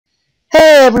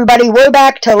everybody, we're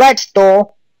back to Let's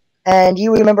Duel, and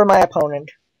you remember my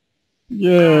opponent.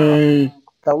 Yay!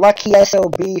 The lucky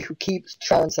SOB who keeps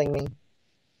trouncing me.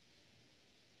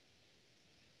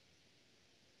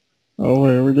 Oh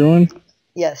wait, are we doing?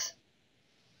 Yes.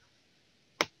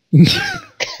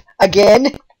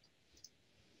 Again?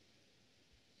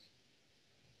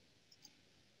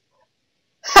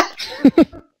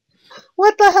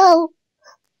 What the hell?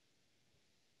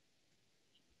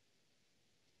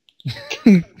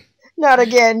 Not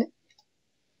again.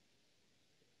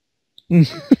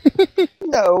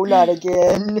 No, not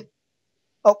again.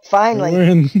 Oh, I finally.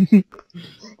 win.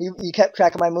 You kept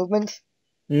track of my movements?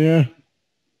 Yeah.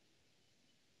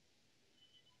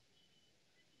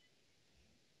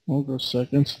 I'll go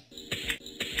second.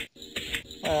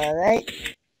 Alright.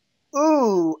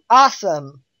 Ooh,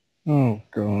 awesome. Oh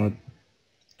god.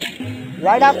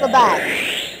 Right off the bat.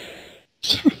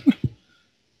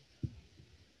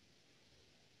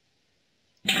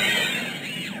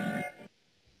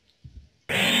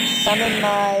 Summon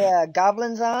my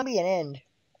goblin zombie and end.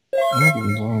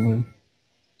 Goblins on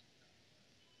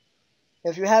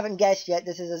If you haven't guessed yet,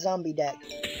 this is a zombie deck.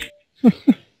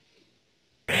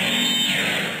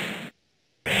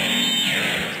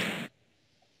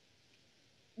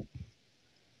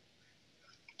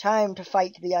 Time to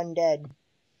fight the undead.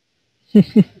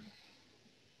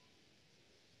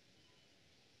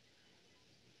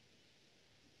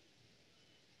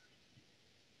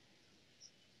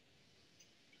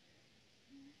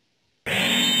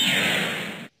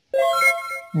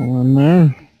 there. One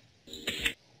there.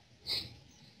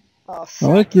 Oh, I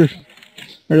like your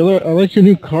I like your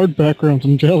new card backgrounds.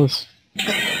 I'm jealous.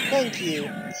 Thank you.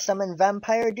 Summon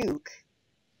Vampire Duke.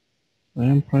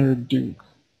 Vampire Duke.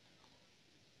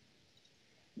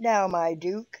 Now, my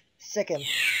Duke, sick him.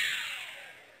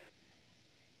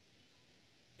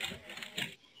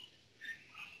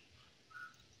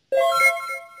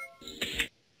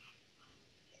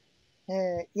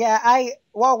 Yeah,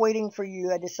 while waiting for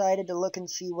you, I decided to look and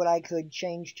see what I could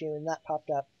change to, and that popped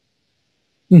up.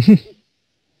 is Do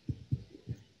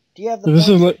you have the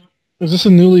points? Is this a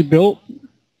newly built?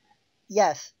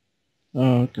 Yes.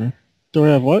 Oh, okay. Do I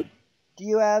have what? Do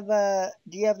you have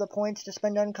the points to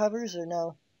spend on covers, or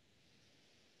no?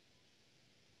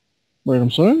 Wait,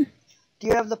 I'm sorry? Do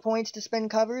you have the points to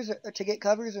spend covers, or to get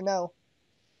covers, or no?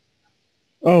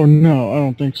 Oh no, I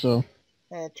don't think so.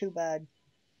 Too bad.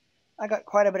 I got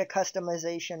quite a bit of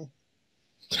customization.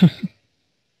 But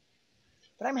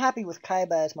I'm happy with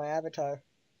Kaiba as my avatar.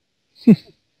 I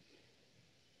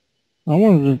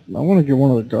want to get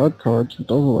one of the god cards, but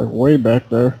those are like way back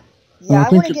there. Yeah, I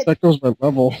think that goes by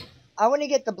level. I want to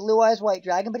get the Blue Eyes White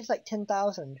Dragon, but it's like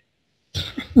 10,000.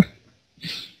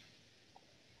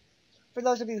 For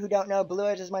those of you who don't know, Blue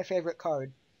Eyes is my favorite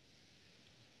card.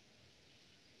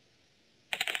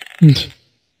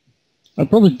 I'd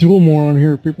probably duel more on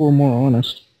here if people were more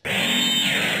honest.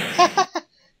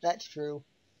 That's true.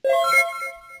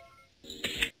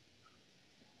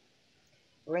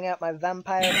 Bring out my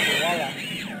vampire koala.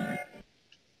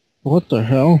 What the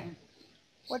hell?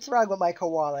 What's wrong with my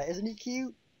koala? Isn't he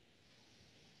cute?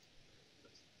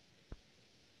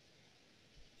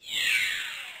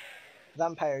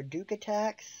 Vampire Duke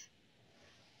attacks.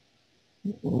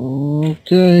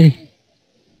 Okay.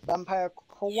 Vampire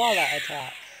koala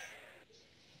attacks.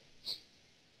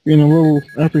 Being a little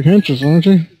apprehensive, aren't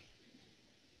you?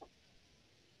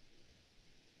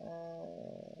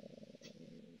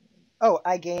 Oh,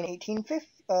 I gain 1850.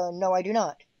 No, I do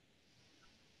not.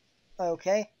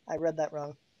 Okay, I read that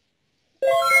wrong.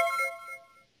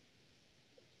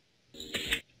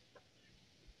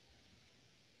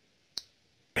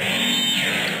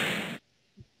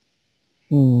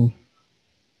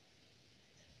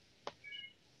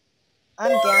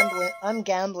 I'm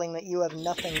gambling that you have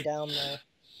nothing down there.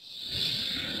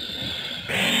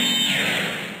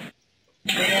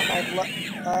 Bring out my blood.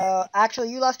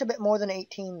 Actually, you lost a bit more than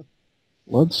 18.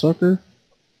 Bloodsucker?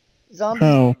 Zombie?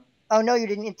 How? Oh no, you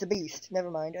didn't. It's a beast. Never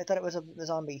mind. I thought it was a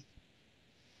zombie.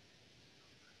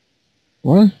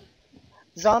 What?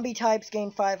 Zombie types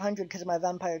gain 500 because of my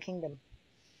Vampire Kingdom.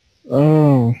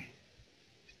 Oh.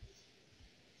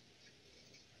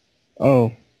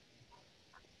 Oh.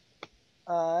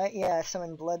 Yeah,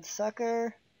 summon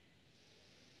Bloodsucker.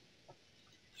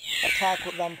 Attack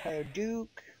with Vampire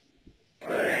Duke.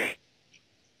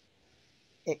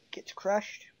 It gets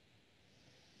crushed.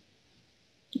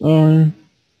 Oh.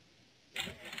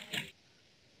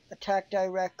 Attack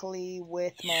directly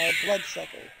with my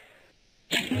Bloodsucker.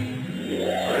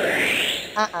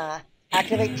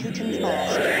 Activate Teuton's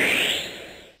Mask.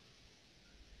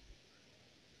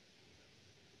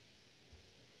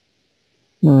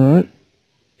 Alright.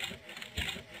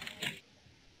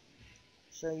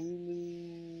 So you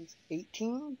lose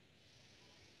 18?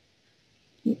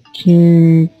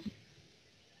 18.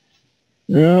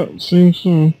 Yeah, it seems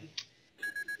so.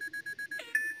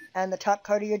 And the top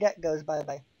card of your deck goes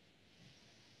bye-bye.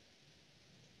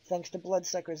 Thanks to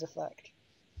Bloodsucker's effect.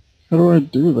 How do I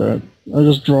do that? I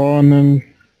just draw and then...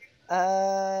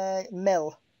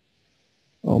 Mill.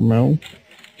 Oh, Mel.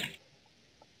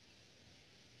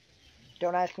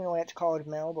 Don't ask me why it's called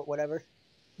mill, but whatever.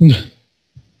 Never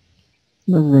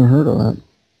even heard of that.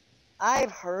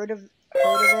 I've heard of it,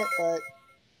 but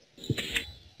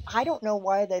I don't know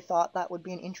why they thought that would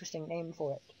be an interesting name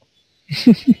for it.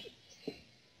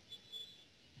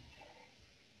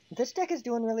 This deck is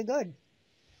doing really good.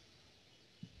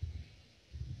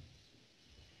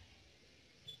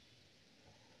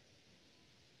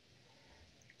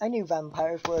 I knew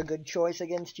vampires were a good choice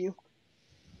against you.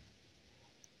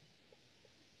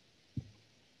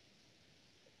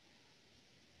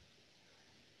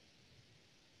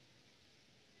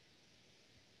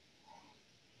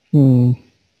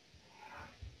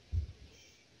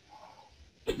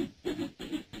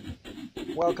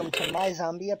 Welcome to my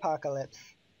zombie apocalypse.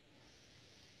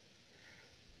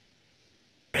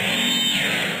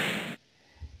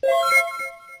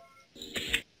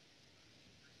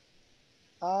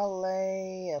 I'll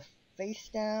lay a face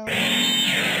down.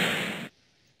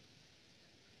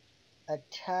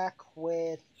 Attack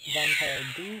with Vampire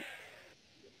Duel.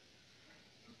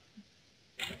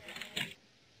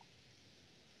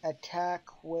 Attack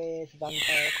with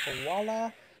Vampire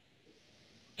Koala.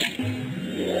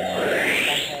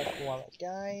 Vampire Koala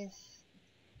dies.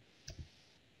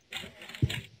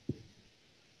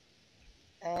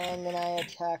 And then I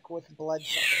attack with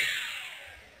Bloodsucker.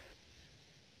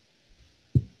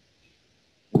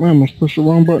 I almost pushed the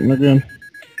wrong button again.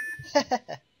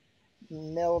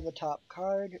 Mill the top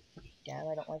card. Damn,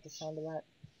 I don't like the sound of that.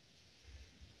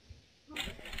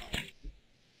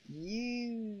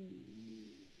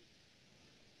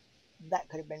 That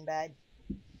could have been bad.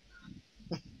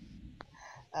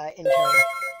 In turn.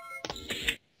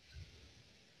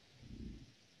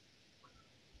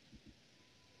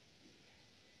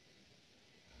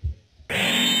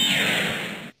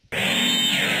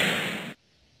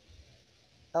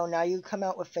 Oh, now you come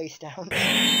out with face down.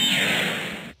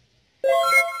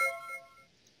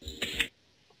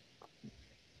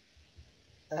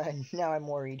 Now I'm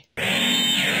worried.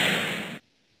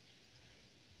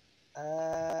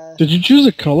 Did you choose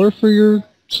a color for your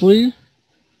sleeve?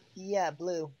 Yeah,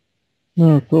 blue.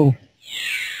 Oh, cool.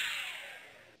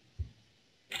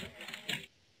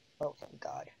 Oh, thank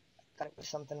God. I thought it was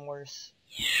something worse.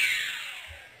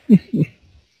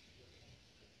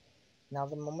 Now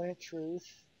the moment of truth.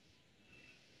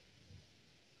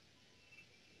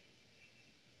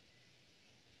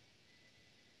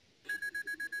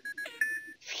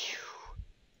 Phew.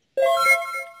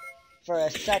 For a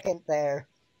second there,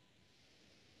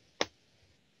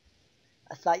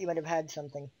 I thought you might have had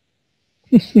something.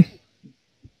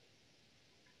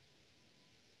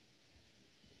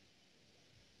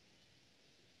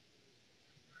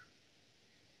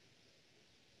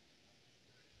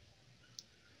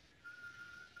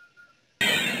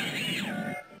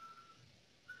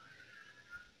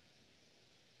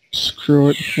 Screw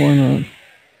it, why not?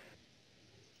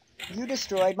 You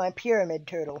destroyed my pyramid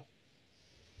turtle.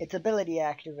 Its ability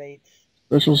activates.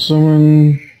 Special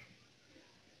summon.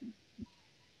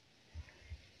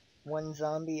 One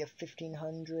zombie of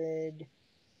 1500.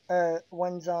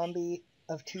 One zombie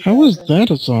of 2000. How is that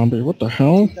a zombie? What the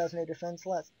hell? 2000 defense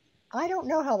less. I don't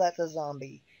know how that's a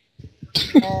zombie.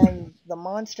 And the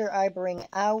monster I bring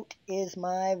out is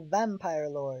my vampire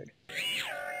lord.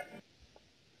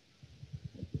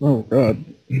 Oh, God.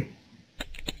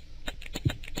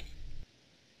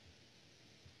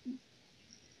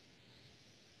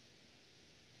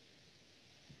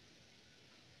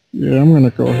 Yeah, I'm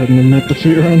gonna go ahead and admit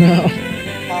defeat right now.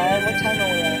 Alright, what time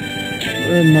are we at?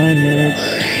 We're at 9 minutes,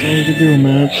 so we can do a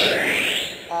match.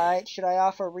 Alright, should I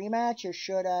offer a rematch or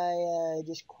should I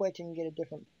just quit and get a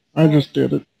different... I just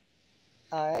did it.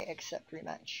 Alright, accept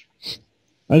rematch.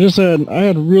 I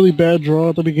had a really bad draw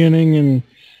at the beginning, and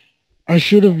I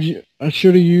should have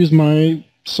used my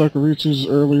Sakuritsus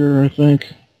earlier, I think.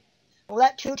 Well,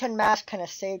 that 2-ton mask kind of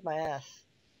saved my ass.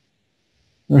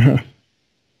 Well.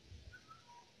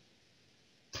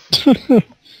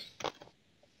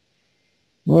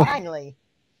 Finally!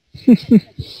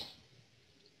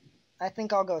 I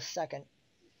think I'll go second.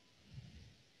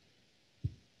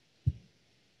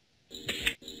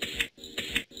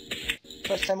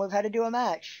 First time we've had to do a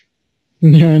match.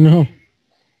 Yeah, I know.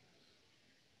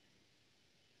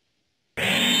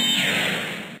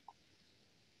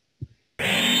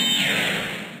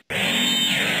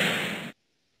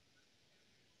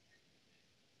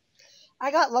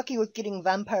 I got lucky with getting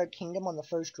Vampire Kingdom on the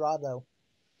first draw, though.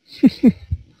 Let's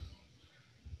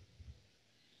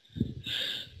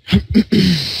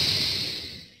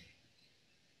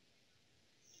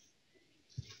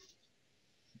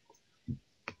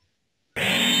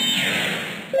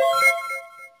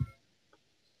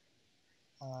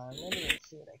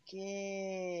see what I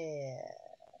get.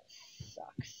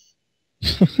 Sucks.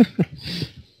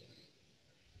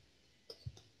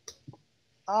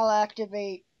 I'll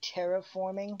activate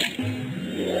Terraforming.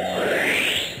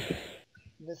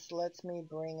 This lets me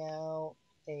bring out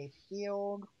a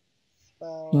field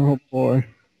spell. Oh boy.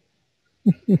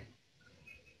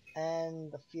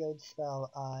 And the field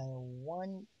spell I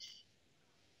want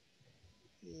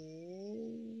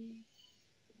is...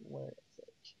 where is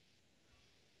it?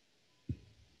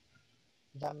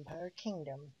 Vampire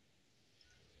Kingdom.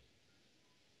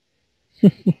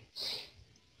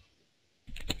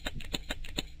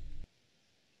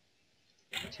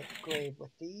 Take grave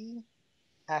with thee.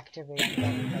 Activate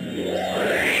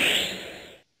Vampire.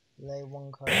 Lay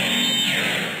one card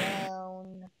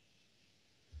down.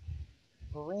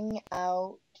 Bring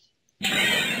out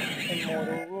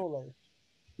Immortal Ruler.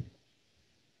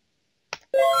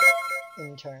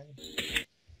 In turn.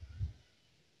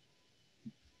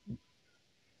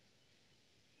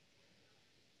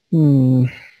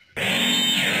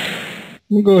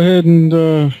 We'll go ahead and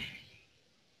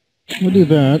we'll do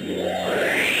that.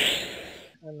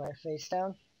 On my face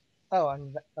down. Oh,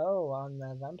 on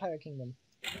the Vampire Kingdom.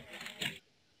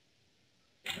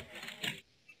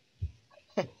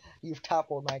 You've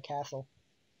toppled my castle.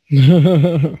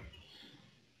 That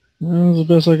was the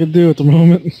best I could do at the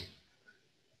moment.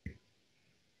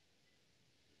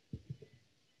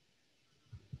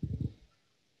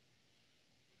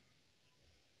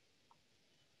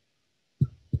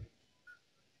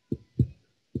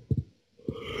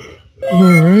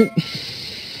 Alright.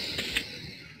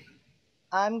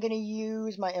 I'm gonna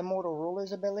use my Immortal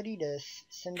Ruler's ability to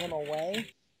send him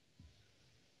away.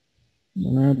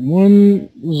 And add one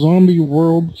zombie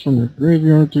world from your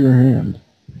graveyard to your hand.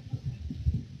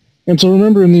 And so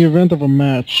remember, in the event of a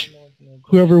match,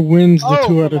 whoever wins the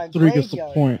 2 out of 3 gets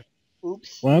the point.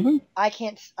 Oops. What happened? I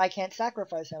can't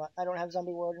sacrifice him. I don't have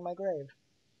zombie world in my grave.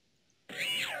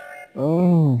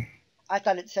 Oh. I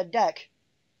thought it said deck.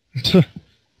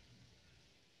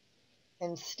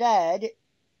 Instead...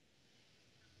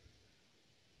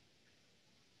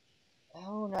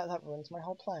 oh, no, that ruins my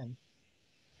whole plan.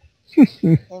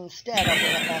 Instead, I'll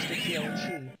bring up Master Kyo.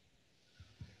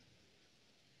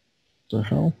 The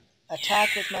hell?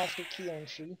 Attack with Master Kyo.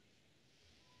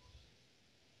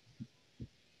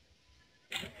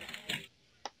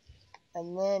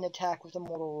 And then attack with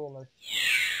Immortal Ruler.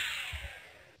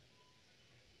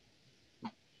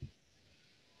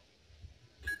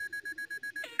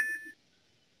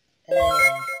 And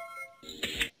then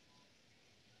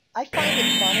I find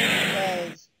it funny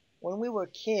because when we were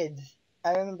kids,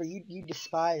 I remember you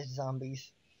despised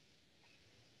zombies.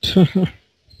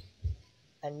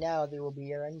 And now they will be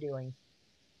your undoing.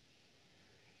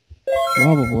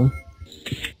 Probably.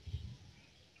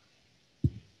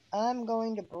 I'm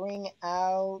going to bring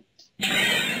out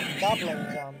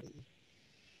Goblin Zombie.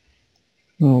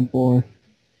 Oh boy.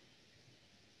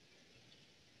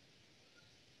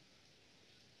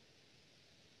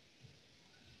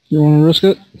 You want to risk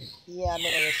it? Yeah, I'm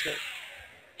gonna risk it.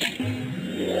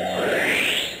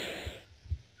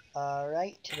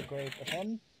 Alright, to the grave with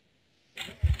him.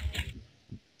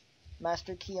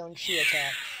 Master Kyo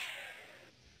attacks.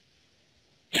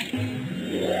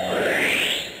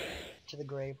 To the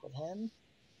grave with him.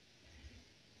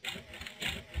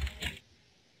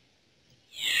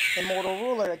 Immortal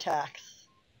Ruler attacks.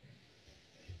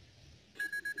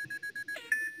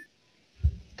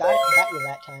 Got you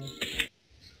that time.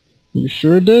 You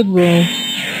sure did, bro.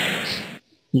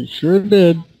 You sure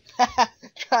did.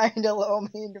 Trying to lull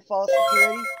me into false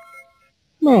security?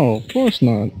 No, of course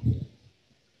not.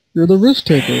 You're the risk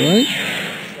taker, right?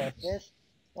 Like this.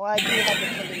 Well, I do have the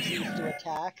tendencies to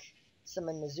attack.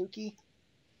 Summon Mizuki.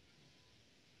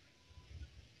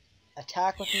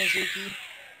 Attack with Mizuki.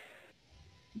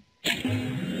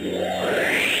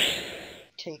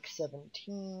 Take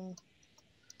 17.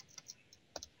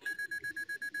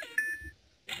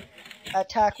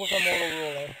 Attack with Immortal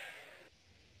Ruler.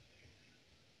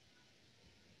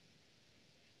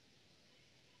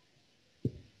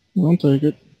 I'll take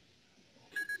it.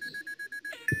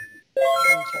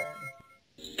 In turn.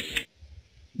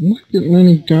 I'm not getting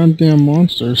any goddamn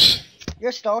monsters.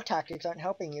 Your stall tactics aren't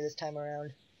helping you this time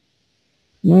around.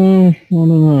 No, they're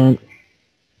not.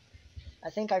 I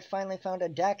think I finally found a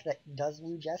deck that does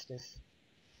you justice.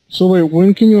 So wait,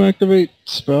 when can you activate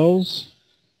spells?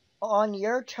 On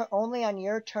your only on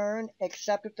your turn,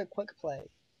 except with the quick play.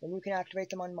 Then you can activate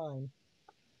them on mine.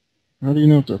 How do you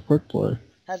know if they're quick play?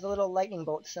 Has a little lightning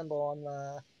bolt symbol on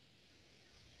the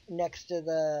next to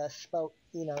the spell,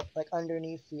 you know, like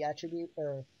underneath the attribute,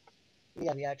 or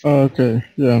yeah, the attribute. Oh, okay,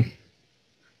 yeah.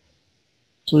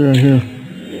 So yeah, here.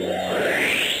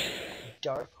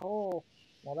 Dark hole.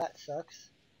 Well, that sucks.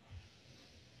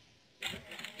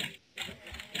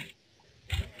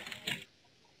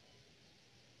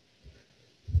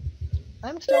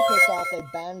 I'm still pissed off they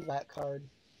banned that card.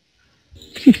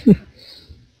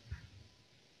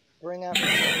 Bring out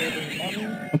regenerating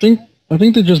mummy. I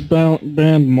think they just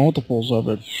banned multiples of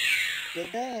it.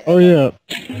 Did they? Oh yeah.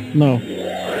 No.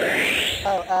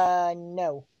 Oh,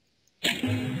 no.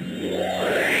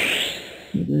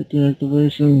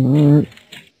 Deactivation, alright.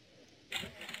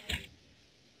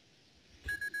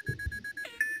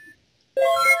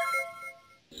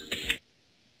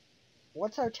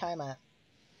 What's our time at?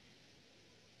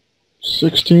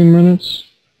 16 minutes?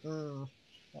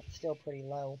 That's still pretty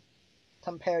low.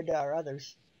 Compared to our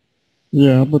others.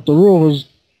 Yeah, but the rule was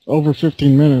over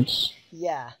 15 minutes.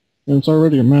 Yeah. And it's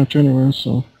already a match anyway,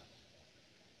 so.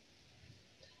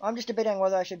 I'm just debating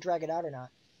whether I should drag it out or not.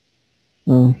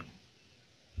 Oh.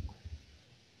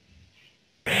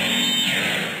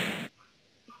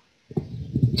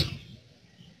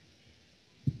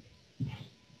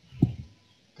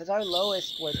 Because our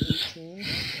lowest was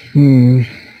 18.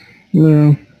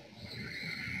 Yeah.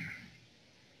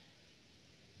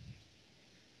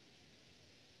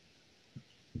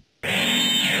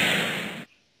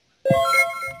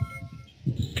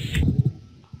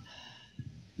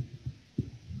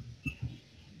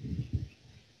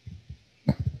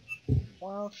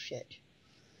 Well, shit.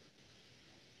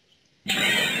 Bring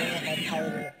up my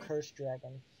Paladin of Curse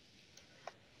Dragon.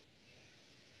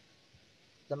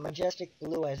 The majestic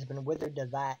blue has been withered to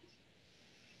that.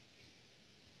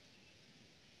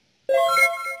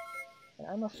 And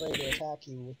I'm afraid to attack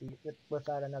you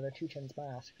without another Teuton's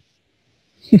Mask.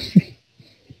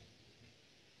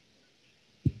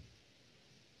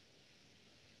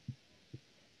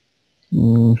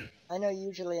 I know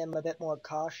usually I'm a bit more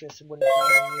cautious when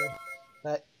fighting you,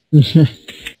 but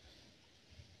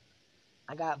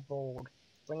I got bold.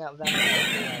 Bring out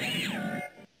Vampire.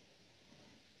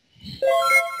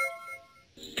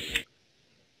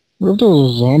 What if there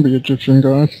was a zombie Egyptian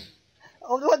god?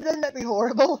 Oh, wouldn't that be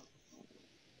horrible?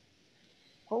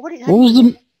 What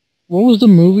was the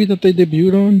movie that they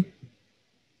debuted on?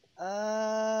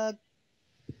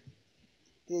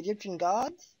 The Egyptian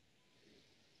gods?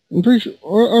 I'm pretty sure.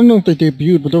 I don't know if they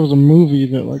debuted, but there was a movie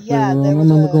that they were on. I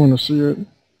remember going to see it.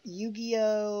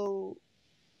 Yu-Gi-Oh!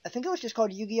 I think it was just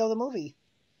called Yu-Gi-Oh! The movie.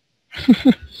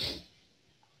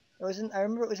 I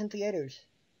remember it was in theaters.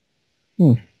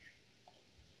 And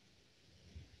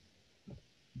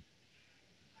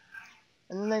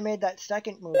then they made that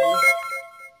second movie.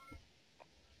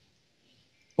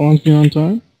 Bonds Beyond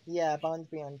Time? Yeah, Bonds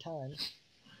Beyond Time.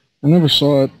 I never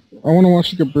saw it. I want to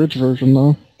watch a bridge version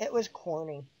though. It was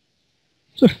corny.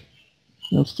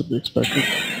 That's to be expected.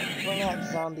 Bring out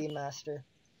Zombie Master.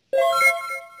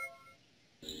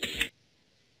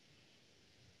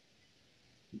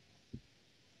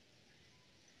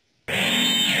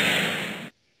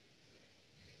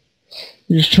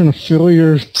 You're just trying to fill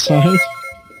your side?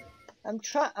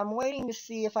 I'm waiting to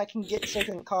see if I can get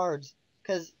certain cards.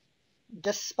 Because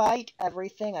despite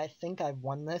everything, I think I've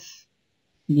won this.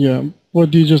 Yeah.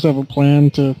 What, do you just have a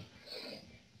plan to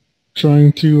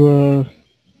trying to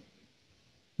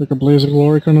like a blaze of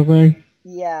glory kind of thing?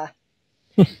 Yeah.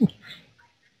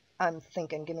 I'm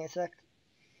thinking. Give me a sec.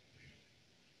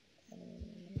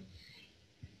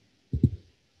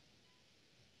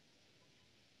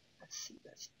 Let's see.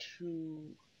 That's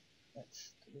 2.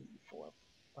 That's 3, 4,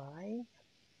 5.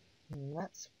 And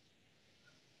that's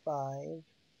 5.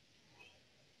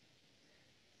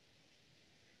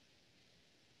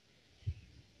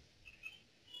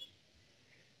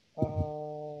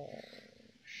 Oh,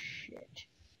 shit.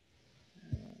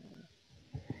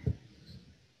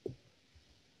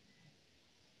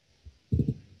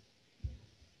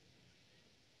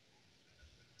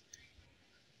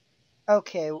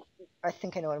 Okay, I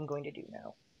think I know what I'm going to do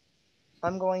now.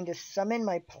 I'm going to summon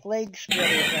my Plague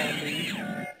Splitter zombie,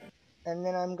 and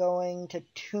then I'm going to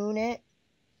tune it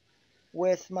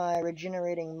with my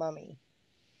Regenerating Mummy,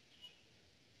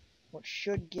 which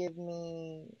should give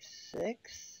me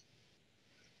 6.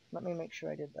 Let me make sure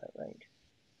I did that right.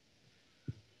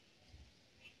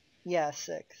 Yeah,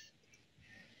 6.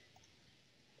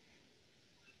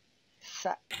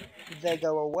 They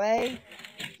go away,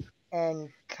 and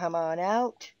Come on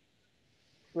out.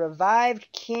 Revived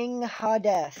King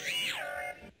Hades.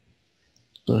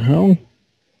 The hell?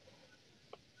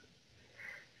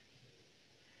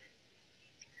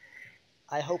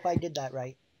 I hope I did that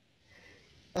right.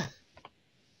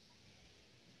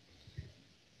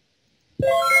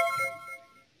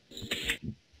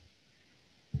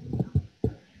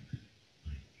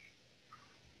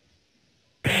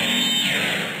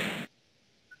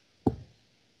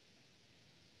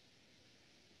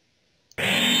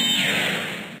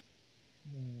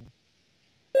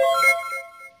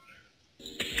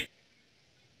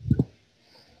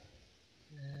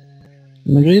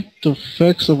 Negate the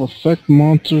effects of effect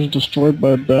monsters destroyed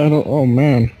by battle. Oh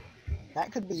man. That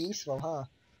could be useful, huh?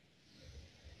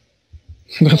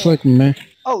 That's like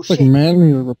Oh, it's like shit.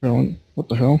 man-eater repellent. What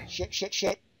the hell?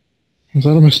 Shit. Is that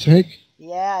a mistake?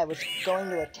 Yeah, I was going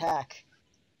to attack.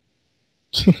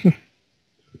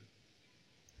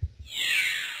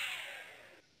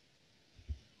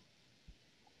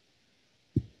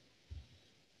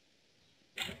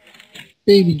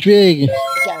 Baby dragon.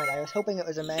 Damn it, I was hoping it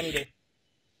was a man-eater.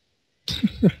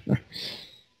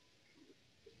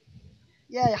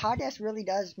 Yeah, Hades really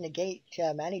does negate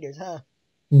man-eaters, huh?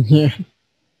 Yeah.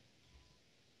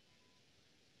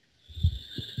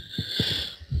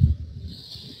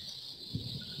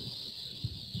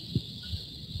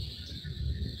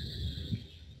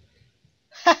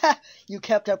 You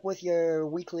kept up with your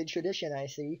weekly tradition, I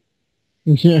see.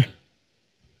 Yeah.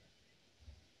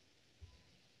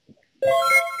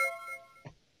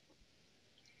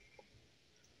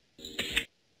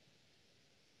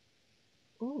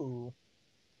 Ooh.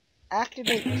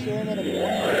 Activate Pyramid of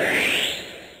Wonders.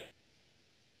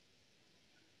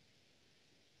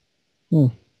 Hmm.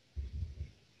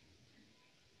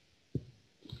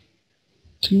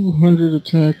 200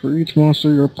 attack for each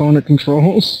monster your opponent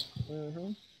controls.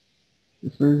 Mm-hmm.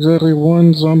 If there's exactly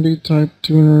one zombie type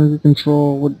tuner you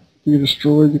control would be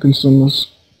destroyed, you can send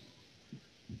this.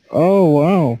 Oh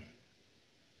wow.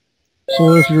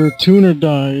 So if your tuner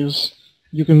dies,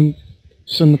 you can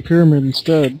send the pyramid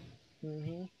instead.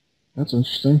 Mm-hmm. That's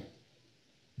interesting.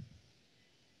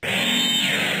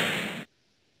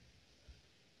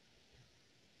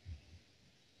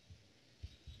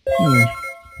 Hmm.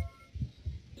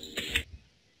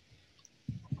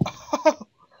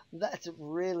 That's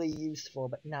really useful,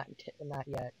 but not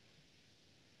yet.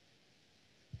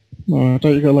 Oh, I thought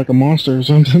you got like a monster or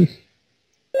something.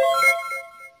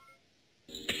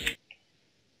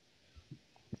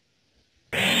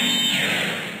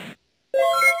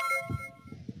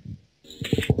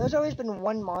 There's always been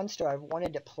one monster I've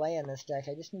wanted to play in this deck.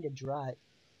 I just need to draw it.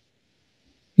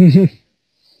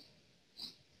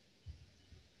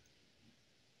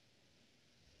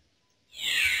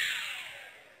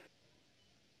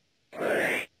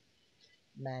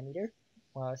 Man-eater.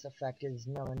 Well, its effect is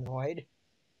null and void.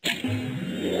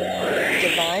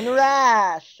 Divine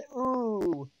Wrath!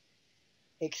 Ooh!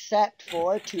 Except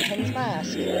for Teuton's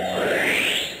Mask.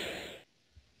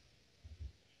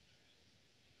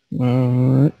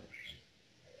 Alright.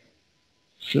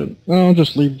 Shit. I'll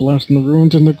just leave Blasting the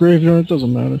Ruins in the graveyard, it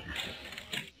doesn't matter.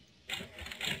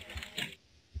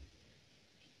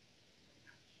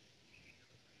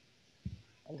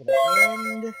 I'm gonna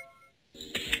end.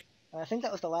 I think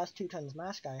that was the last Teuton's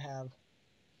Mask I have.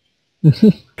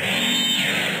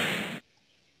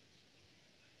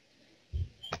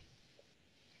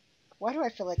 Why do I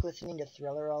feel like listening to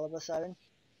Thriller all of a sudden?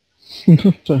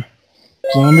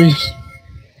 Zombies?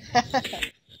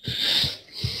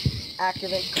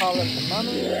 Activate Call of the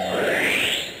Mummy.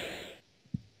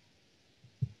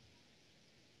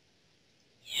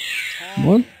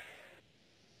 What?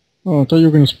 Oh, I thought you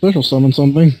were gonna special summon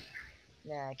something.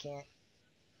 Nah, I can't.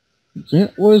 You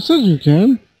can't? Well, it says you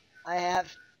can. I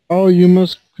have Oh, you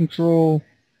must control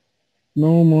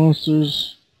no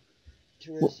monsters.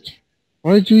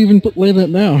 Why did you even lay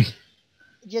that down?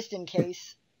 just in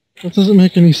case. That doesn't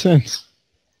make any sense.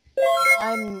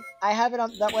 I have it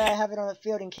on that way. I have it on the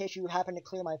field in case you happen to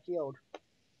clear my field.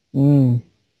 Hmm.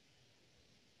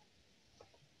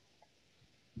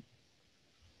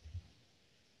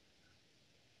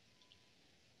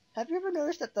 Have you ever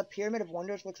noticed that the Pyramid of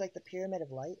Wonders looks like the Pyramid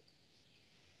of Light?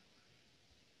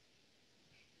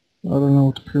 I don't know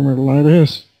what the Pyramid of Light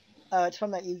is. Oh, it's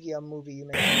from that Yu-Gi-Oh movie you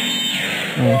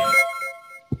mentioned. Oh.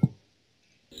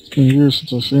 It's been years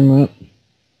since I've seen that.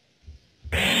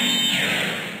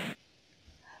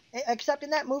 Except in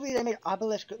that movie, they made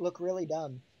Obelisk look really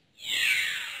dumb.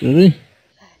 Did he?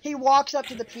 He walks up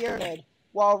to the pyramid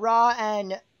while Ra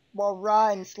and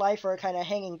Slifer are kind of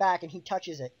hanging back, and he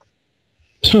touches it,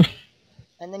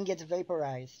 and then gets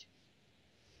vaporized.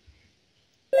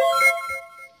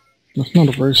 That's not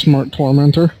a very smart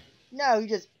tormentor. No, he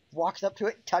just walks up to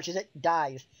it, touches it,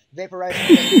 dies. Vaporizes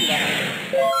the energy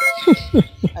behind him.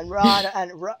 And Ron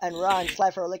and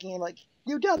Slifer are licking him like,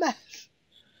 you dumbass!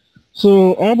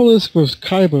 So, Obelisk was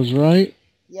Kaiba's, right?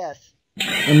 Yes.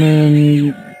 And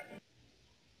then...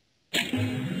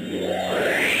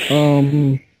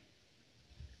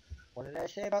 What did I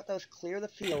say about those clear the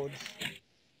fields?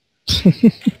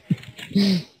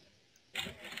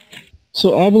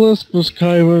 So, Obelisk was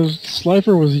Kaiba's,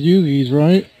 Slifer was Yugi's,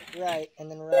 right? Right,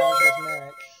 and then Ron's was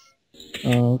Merrick's.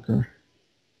 Oh, okay.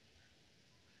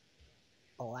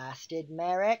 Blasted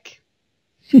Merrick.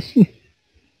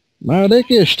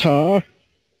 Madik Ishtar.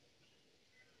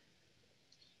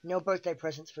 No birthday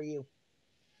presents for you.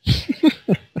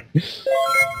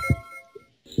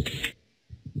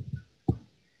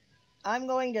 I'm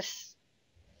going to...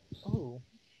 Ooh.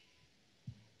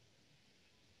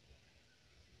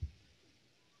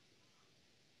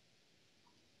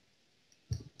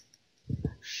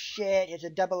 Shit, it's a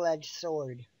double-edged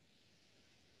sword.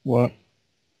 What?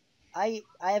 I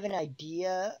have an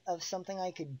idea of something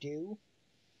I could do,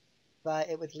 but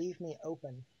it would leave me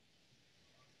open.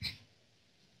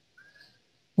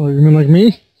 Oh, you mean like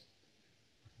me?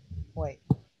 Wait,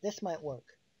 this might work.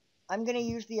 I'm gonna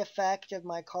use the effect of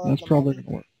my Call of That's the probably Mummy.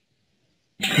 gonna work.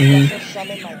 Special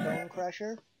summon my Bone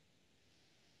Crusher.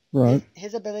 Right.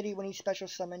 His ability, when he's special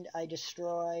summoned, I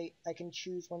can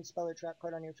choose one spell or trap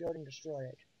card on your field and destroy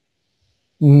it.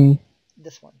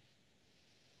 This one.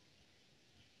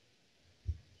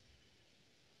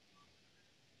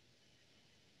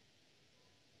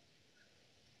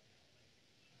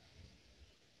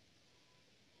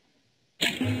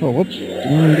 Oh, whoops.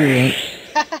 Didn't even do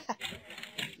that.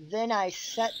 Then I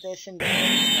set this in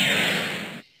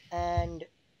defense mode, and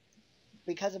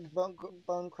because of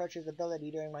Bone Crusher's ability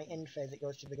during my end phase, it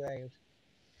goes to the grave.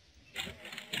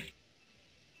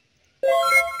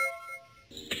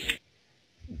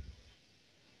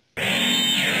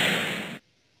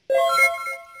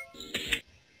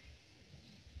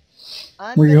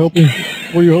 Were you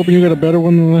hoping you got a better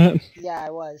one than that? Yeah,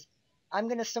 I was. I'm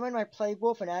gonna summon my Plague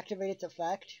Wolf and activate its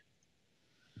effect.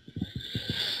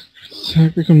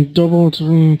 Attack becomes double to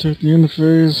really attack the end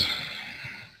phase.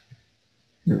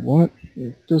 Wait, what?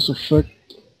 This effect.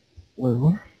 Wait,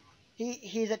 what?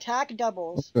 His attack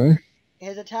doubles. Okay.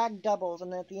 His attack doubles,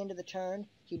 and then at the end of the turn,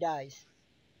 he dies.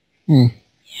 Hmm.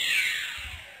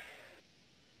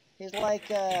 He's like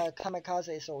a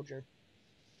kamikaze soldier.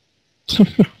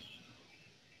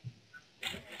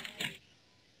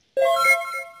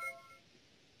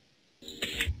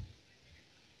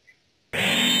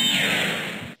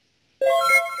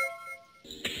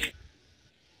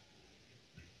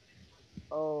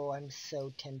 Oh, I'm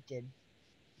so tempted.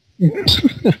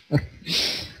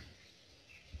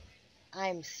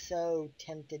 I'm so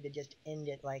tempted to just end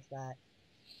it like that.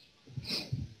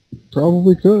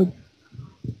 Probably could.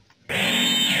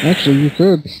 Actually, you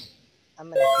could. I'm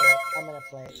gonna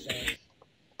play it safe.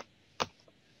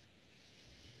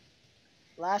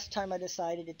 Last time I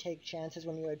decided to take chances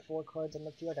when you had 4 cards on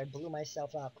the field, I blew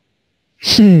myself up.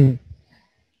 The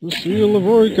seal of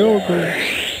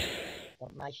Orichalcos. The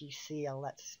mighty seal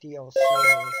that steals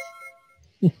souls.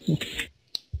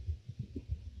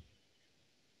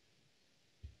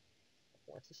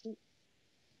 What's the steep?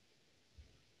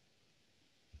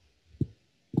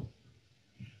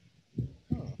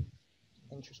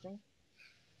 Interesting.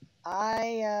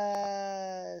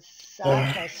 I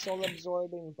sacked my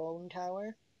soul-absorbing bone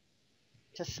tower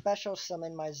to special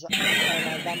summon my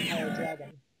vampire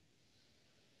dragon.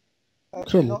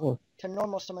 To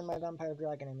normal summon my vampire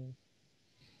dragon, I mean.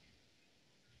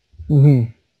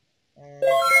 And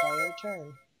call it a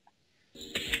turn.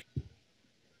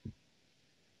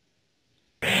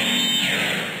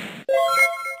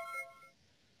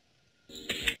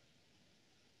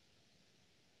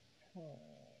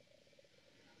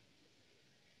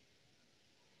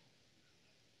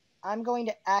 I'm going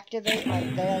to activate my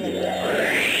Veil of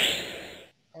Darkness,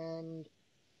 and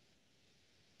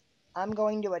I'm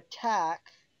going to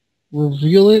attack.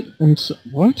 Reveal it and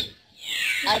what?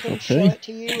 I can show it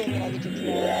to you, and then I get to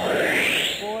draw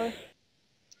 4.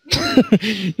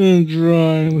 And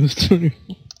draw was 20.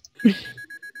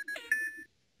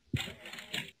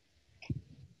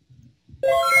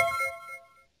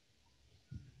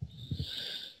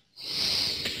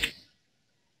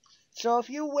 So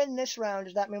if you win this round,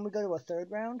 does that mean we go to a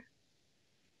 3rd round?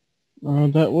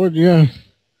 That would, yeah.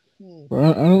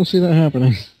 But I don't see that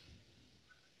happening.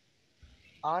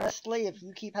 Honestly, if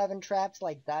you keep having traps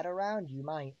like that around, you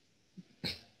might.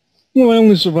 Well, I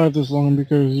only survived this long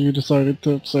because you decided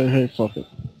to say, hey, fuck it.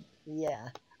 Yeah.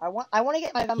 I want to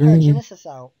get my Vampire Genesis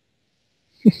out.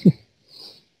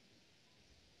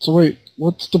 So wait,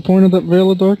 what's the point of that Veil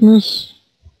of Darkness?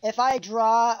 If I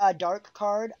draw a dark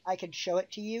card, I can show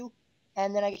it to you,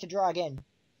 and then I get to draw again.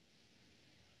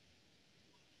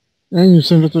 And you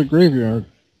send it to the graveyard.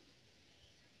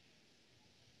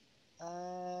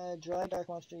 Draw a dark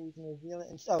monster, you can reveal it.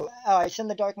 And so, I send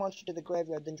the dark monster to the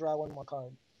graveyard, then draw one more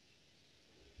card.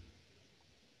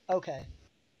 Okay.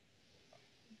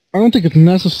 I don't think it's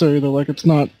necessary though, like it's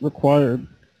not required.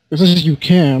 It says you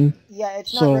can. Yeah,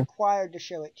 it's not required to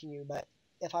show it to you, but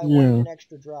if I wanted an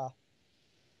extra draw.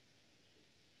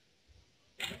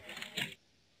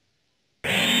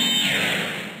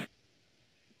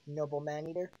 Noble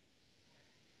Maneater?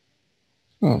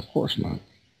 Oh, of course not.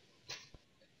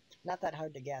 Not that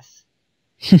hard to guess.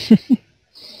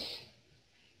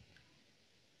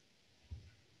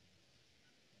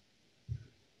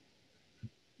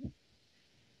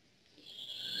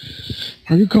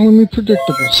 Are you calling me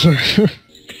predictable, sir?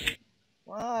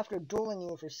 Well, after dueling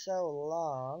you for so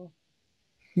long...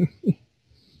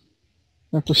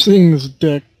 After seeing this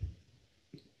deck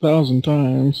 1,000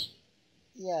 times.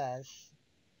 Yes.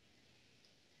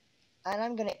 And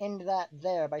I'm gonna end that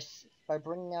there by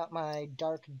bringing out my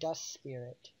Dark Dust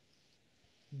Spirit.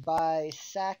 By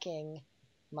sacking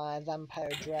my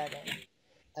Vampire Dragon.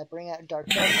 I bring out Dark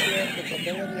Dust Spirit, its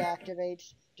ability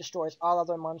activates, destroys all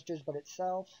other monsters but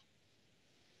itself.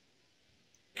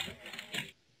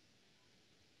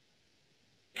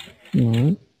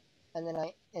 Alright. And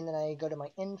then I go to my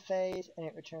end phase and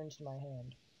it returns to my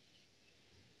hand.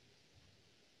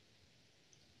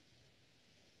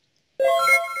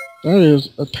 That is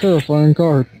a terrifying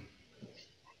card.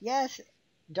 Yes,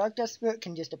 Dark Dust Spirit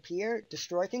can just appear,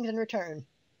 destroy things, and return.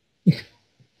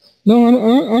 No, I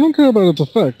don't care about its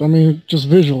effect. I mean, just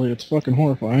visually, it's fucking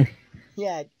horrifying.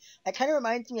 Yeah, it kind of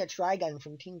reminds me of Trigun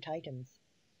from Teen Titans.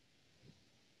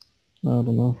 I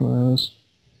don't know who that is.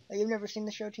 Oh, you've never seen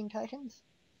the show Teen Titans?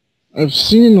 I've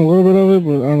seen a little bit of it,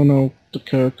 but I don't know the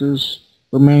characters,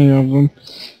 or many of them.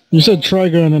 You said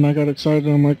Trigun, and I got excited.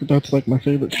 I'm like, that's like my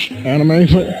favorite anime,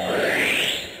 but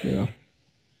yeah.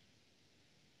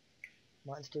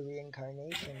 Monster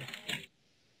Reincarnation.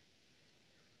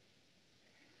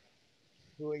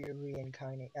 Who are your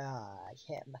reincarnate? Ah,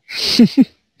 him.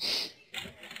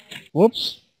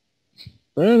 Whoops.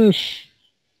 Banish.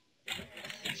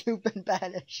 You've been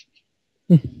banished.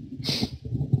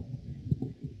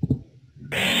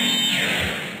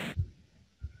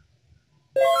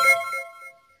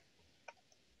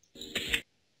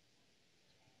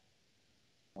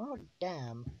 Oh,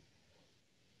 damn.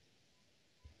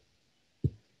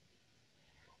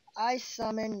 I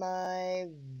summon my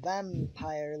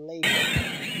Vampire Lady.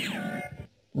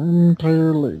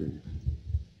 Vampire Lady.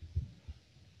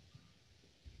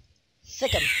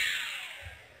 Sick him.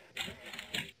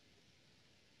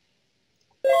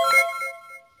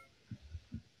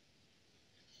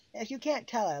 If you can't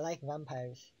tell, I like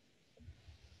vampires.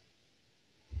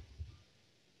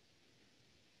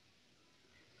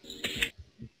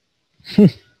 And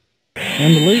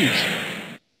the ladies.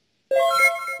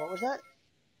 What was that?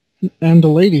 And the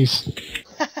ladies.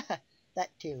 That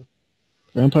too.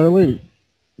 Vampire Lady.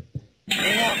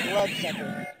 Bring out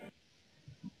Bloodsucker.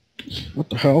 What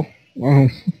the hell? Wow.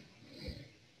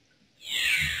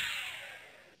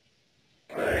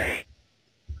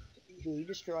 Who are you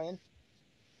destroying?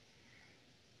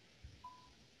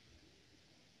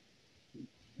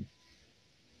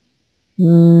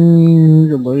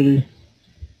 Your lady.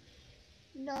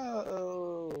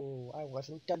 No, I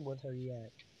wasn't done with her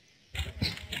yet.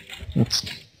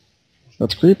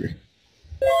 That's creepy.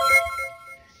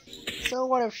 So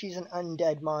what if she's an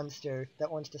undead monster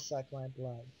that wants to suck my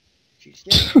blood? She's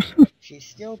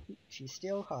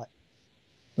still hot.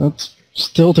 That's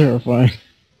still terrifying.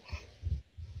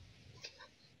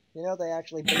 You know, they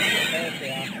actually based the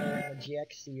character off her in the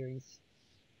GX series.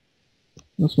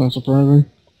 That's not surprising.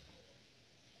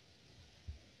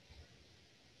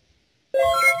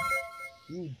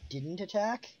 You didn't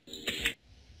attack?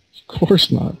 Of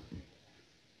course not.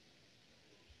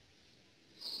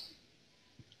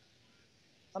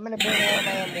 I'm gonna bring out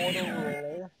my Immortal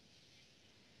Ruler.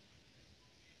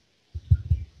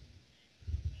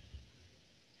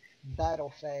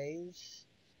 Battle phase.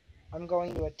 I'm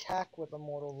going to attack with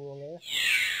Immortal Ruler.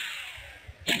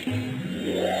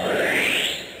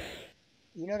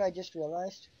 You know what I just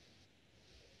realized?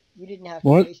 You didn't have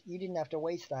to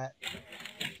waste that.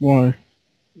 Why?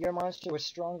 Your monster was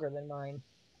stronger than mine.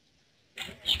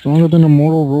 Stronger than a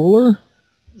mortal ruler?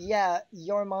 Yeah,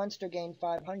 your monster gained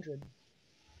 500.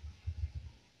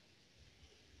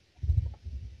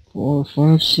 4,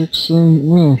 5, 6, 7.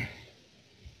 Well.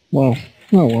 Well.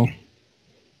 Oh well.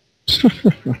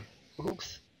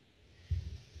 Oops.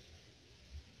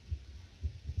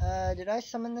 Did I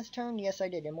summon this turn? Yes, I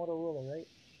did. Immortal Ruler, right?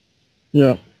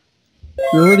 Yeah.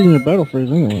 You're already in your battle phase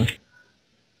anyway.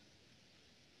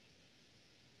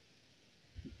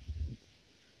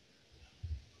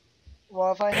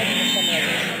 Well, if I hadn't summoned, I could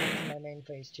have summoned to my main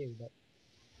phase too, but...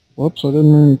 Whoops, I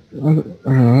didn't mean...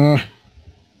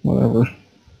 whatever.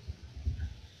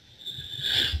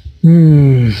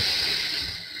 Hmm.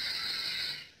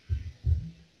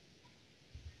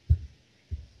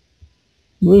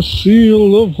 The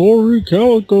seal of Hoary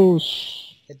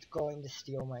Calicos. It's going to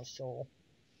steal my soul.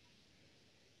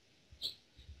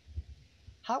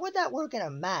 How would that work in a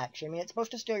match? I mean, it's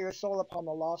supposed to steal your soul upon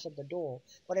the loss of the duel,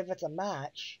 but if it's a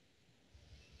match...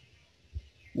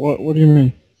 What do you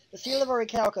mean? The seal of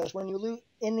Orichalcos, when you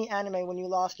in the anime, when you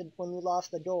lost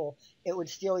the duel, it would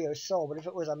steal your soul. But if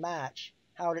it was a match,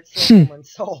 how would it steal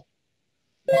someone's soul?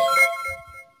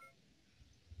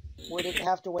 Would it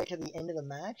have to wait till the end of the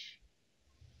match?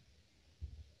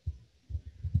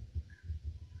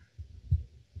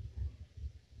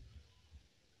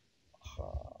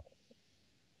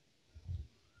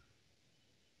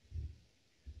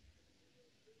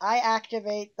 I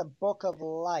activate the Book of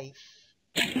Life.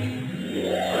 Oh,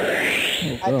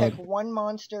 I pick one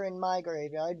monster in my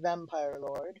graveyard, Vampire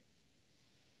Lord.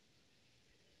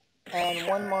 And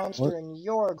one monster in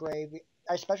your graveyard.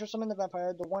 I special summon the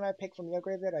Vampire. The one I pick from your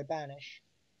graveyard, I banish.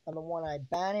 And the one I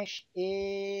banish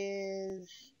is...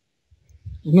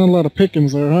 There's not a lot of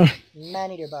pickings there, huh?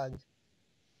 Man-Eater Bug.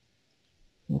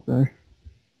 Okay.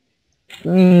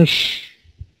 Banish.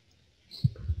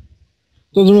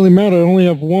 Doesn't really matter. I only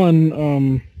have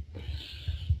one,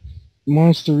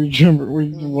 monster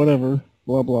regenerate, whatever.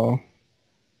 Blah, blah.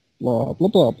 Blah, blah,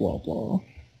 blah, blah, blah.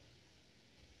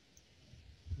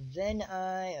 Then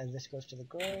this goes to the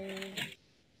grave.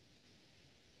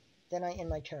 Then I end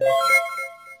my turn.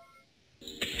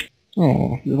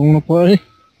 Oh, you don't want to play?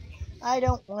 I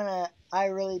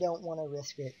really don't wanna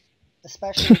risk it.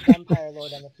 Especially with Vampire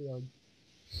Lord on the field.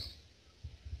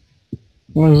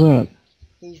 Why is that?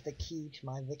 He's the key to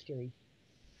my victory.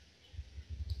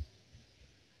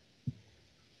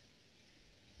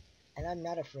 And I'm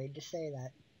not afraid to say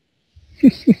that.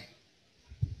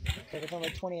 Okay, with only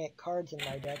 28 cards in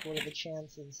my deck, what are the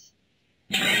chances?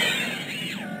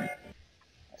 A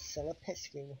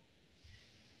Silipiscu.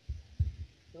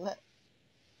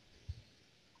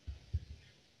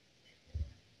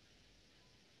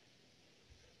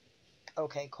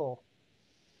 Okay, cool.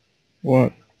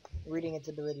 What? Reading its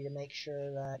ability to make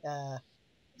sure that,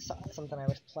 something I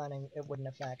was planning it wouldn't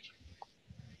affect.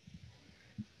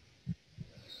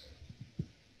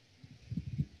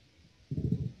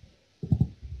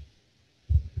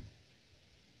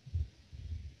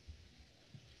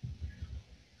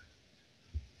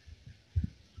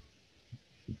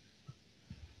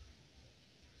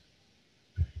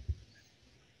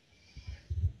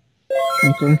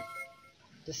 Okay.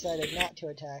 Decided not to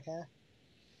attack, huh?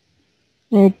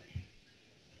 Well,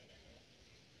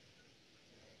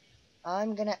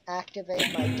 I'm gonna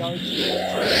activate my Dark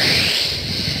Monster.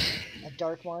 A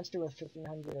Dark Monster with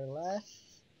 1500 or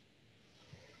less.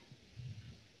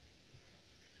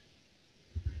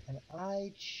 And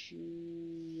I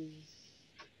choose...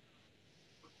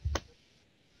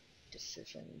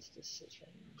 Decisions.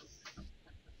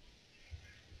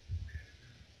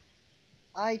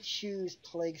 I choose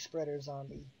Plague Spreader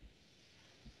Zombie.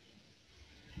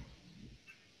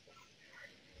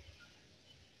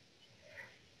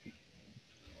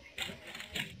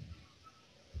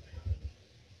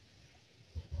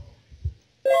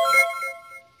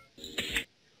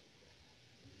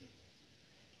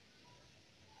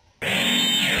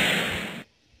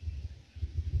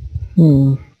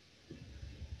 hmm.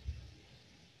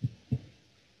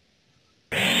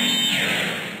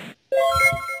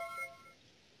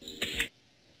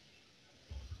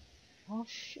 Oh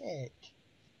shit.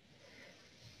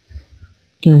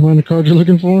 Can't find the card you're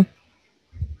looking for?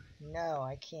 No,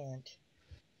 I can't.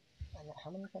 How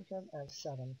many cards do I have? I have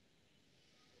 7.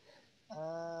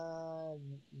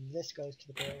 This goes to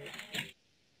the grave.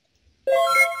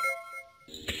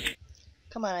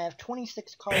 Come on, I have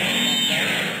 26 cards in that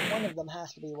deck. One of them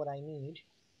has to be what I need.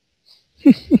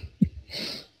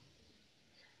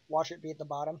 Watch it be at the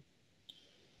bottom.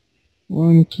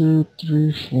 1, 2,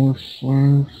 3, 4,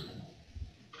 5.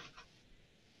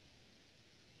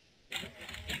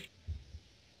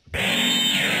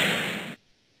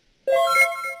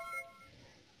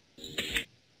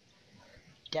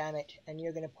 Damn it, and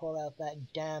you're gonna pull out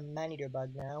that damn Man-Eater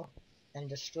Bug now. and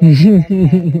destroy my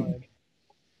Vampire Lord.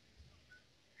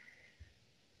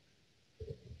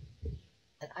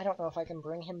 And I don't know if I can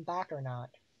bring him back or not.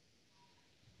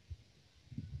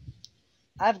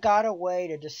 I've got a way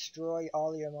to destroy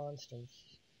all your monsters.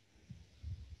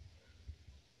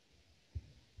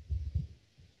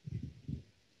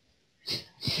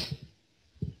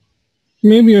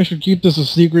 Maybe I should keep this a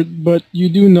secret, but you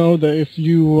do know that if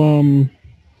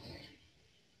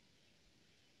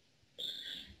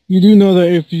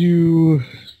you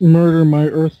murder my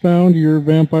Earthbound, your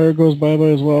vampire goes bye-bye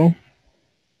as well?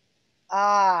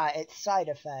 Ah, its side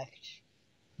effect.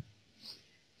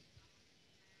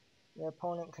 Your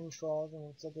opponent controls and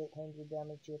inflict times the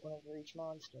damage to your opponent for each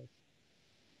monster.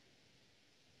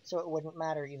 So it wouldn't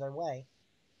matter either way.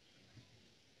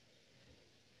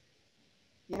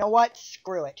 You know what?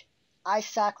 Screw it. I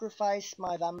sacrifice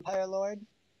my Vampire Lord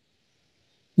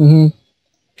to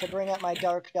bring up my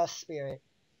Dark Dust Spirit.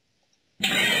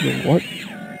 What?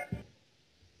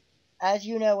 As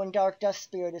you know, when Dark Dust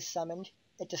Spirit is summoned,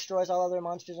 it destroys all other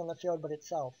monsters on the field but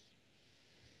itself.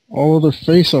 All other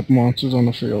face-up monsters on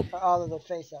the field. Or all of the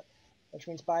face-up. Which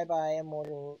means bye-bye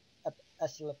Immortal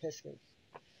Esilapiscu.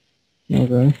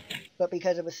 Okay. But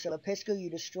because of Esilapiscu, you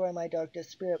destroy my Dark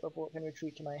Dust Spirit before it can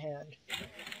retreat to my hand.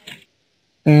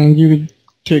 And you could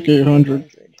take 800.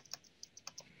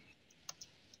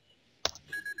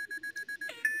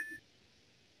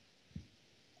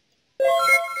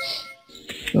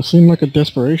 That seemed like a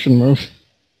desperation move.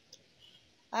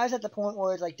 I was at the point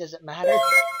where it's like, does it matter?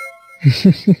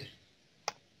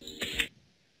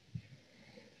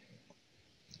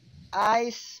 I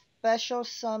special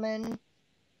summon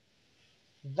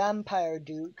Vampire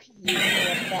Duke using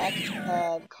the effect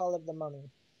of Call of the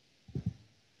Mummy.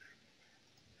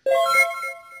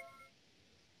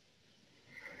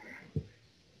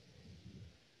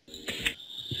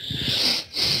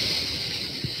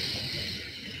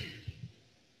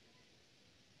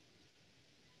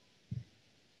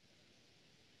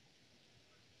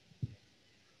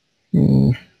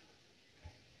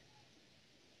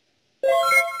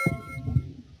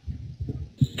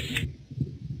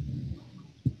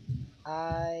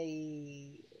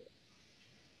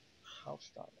 How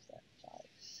strong is that? 5,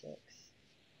 6.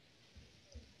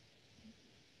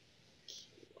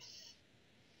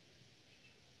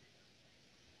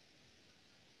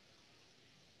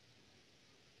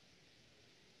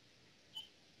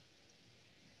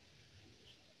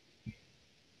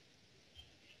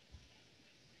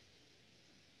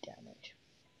 Damn it.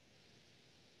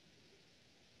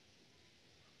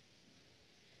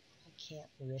 I can't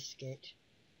risk it.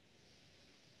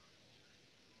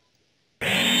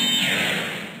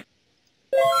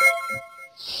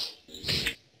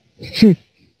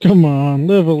 Come on,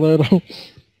 live a little.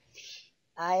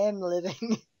 I am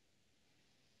living.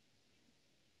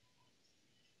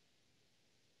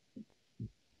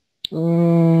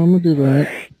 I'm gonna do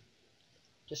that.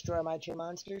 Destroy my 2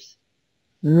 monsters?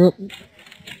 Yep.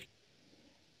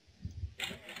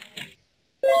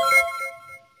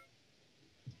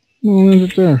 We'll end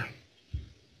it there.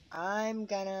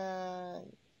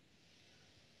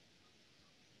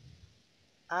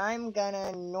 I'm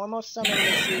gonna normal summon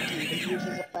Masuki, but use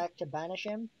his effect to banish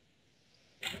him.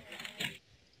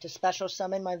 To special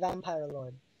summon my Vampire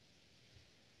Lord.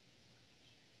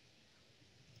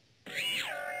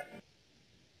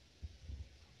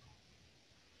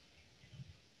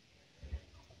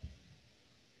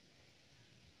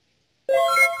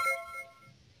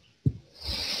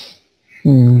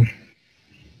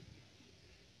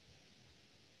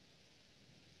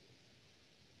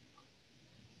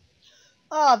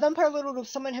 Ah, Vampire Lord would have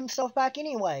summoned himself back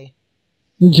anyway.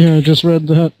 Yeah, I just read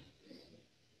that.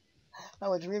 I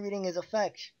was rereading his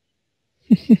effect.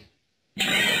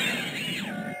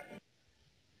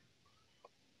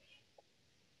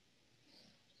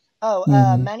 Oh,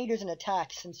 Man-Eater's an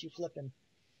attack since you flip him.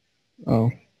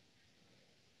 Oh.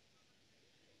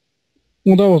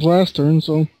 Well, that was last turn,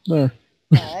 so there.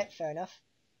 Alright, fair enough.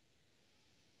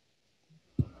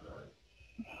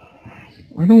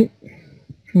 I don't...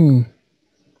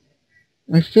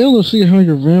 I fail to see how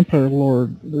your Vampire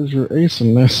Lord is your ace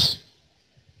in this.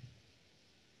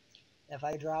 If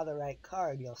I draw the right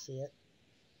card, you'll see it.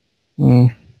 Oh.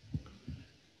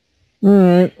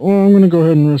 Alright, well, I'm gonna go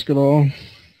ahead and risk it all.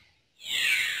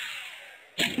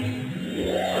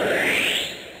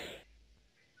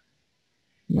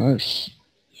 Nice.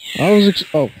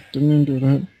 Oh, didn't even do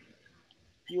that.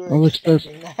 You were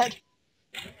expecting that.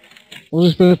 I was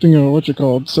expecting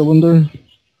a, cylinder?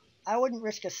 I wouldn't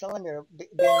risk a cylinder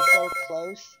being so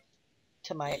close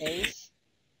to my ace,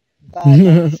 but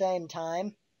at the same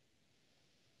time,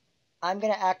 I'm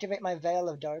gonna activate my Veil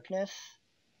of Darkness.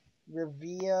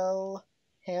 Reveal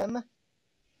him.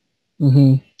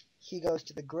 Mm-hmm. He goes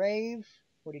to the grave.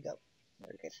 Where'd he go?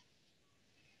 There he is.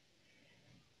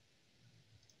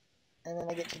 And then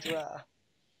I get to draw.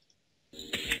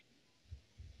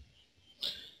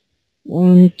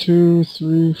 1, 2,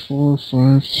 3, 4,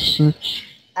 5, 6.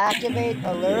 Activate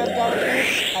Allure of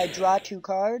Darkness. I draw 2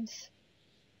 cards.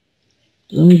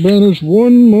 Then banish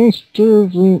one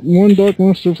dark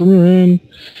monster from your hand.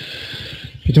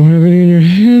 If you don't have any in your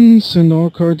hand, send all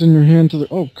cards in your hand to the...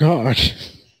 Oh, God.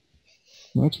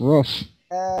 That's rough.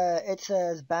 It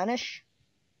says banish.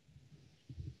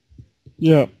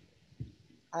 Yeah.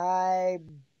 I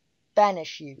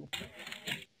banish you.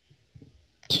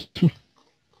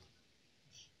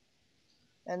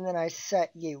 And then I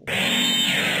set you.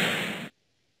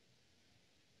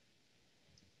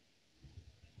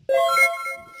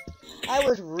 I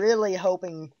was really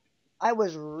hoping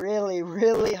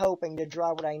to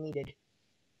draw what I needed.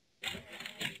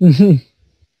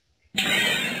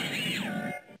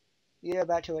 You're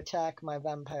about to attack my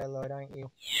Vampire Lord, aren't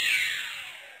you?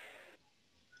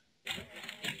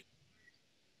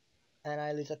 And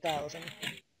I lose 1,000.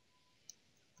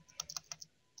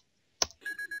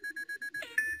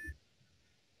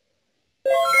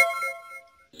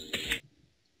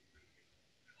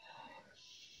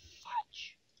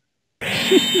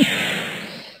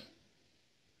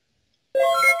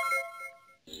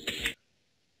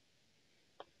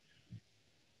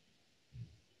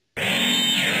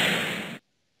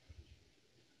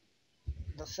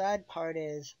 The sad part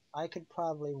is, I could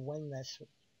probably win this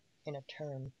in a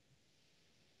turn.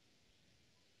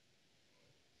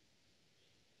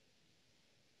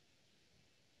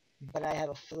 But I have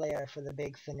a flair for the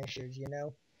big finishers, you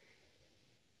know?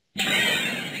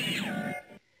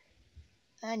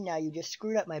 And now you just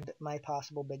screwed up my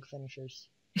possible big finishers.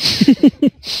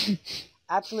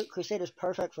 Absolute Crusade is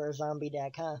perfect for a zombie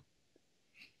deck, huh?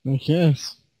 I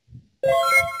guess.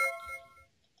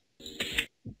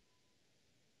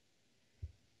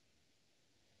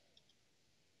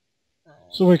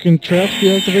 So I can traps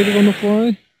be activated on the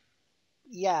fly?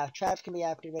 Yeah, traps can be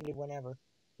activated whenever.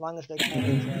 As long as they're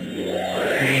timing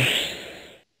right.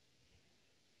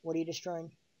 What are you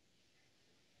destroying?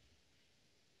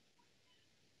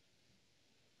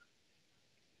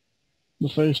 The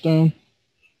face down?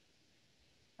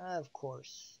 Of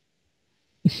course.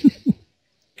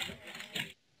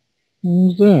 What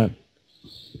was that?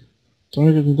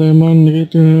 Target the diamond,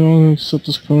 negate the except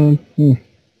this card.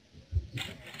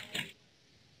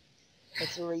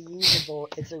 It's a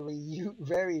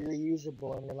very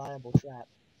reusable and reliable trap.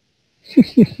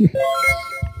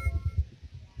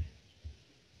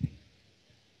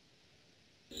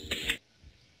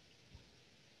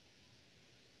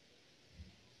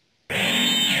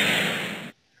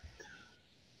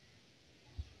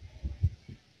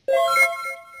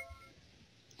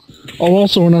 Oh,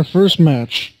 also in our first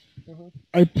match,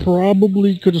 I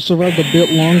probably could have survived a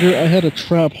bit longer. I had a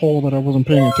trap hole that I wasn't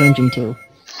paying attention to.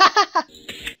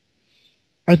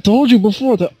 I told you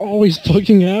before, that always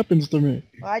fucking happens to me.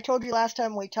 Well, I told you last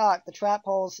time we talked, the trap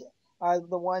holes are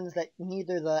the ones that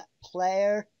neither the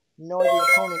player nor the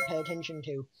opponent pay attention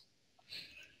to.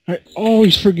 I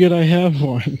always forget I have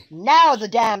one. Now the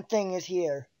damn thing is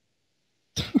here!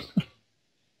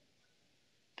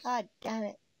 God damn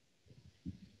it.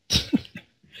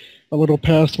 A little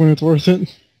past when it's worth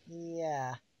it.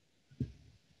 Yeah.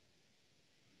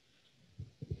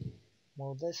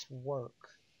 Will this work?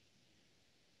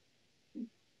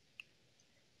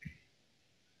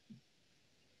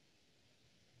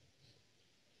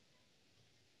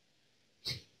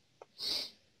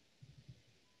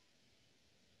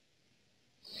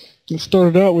 It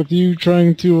started out with you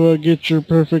trying to get your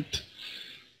perfect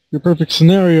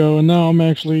scenario, and now I'm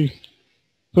actually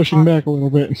pushing back a little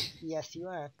bit. Yes, you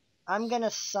are. I'm gonna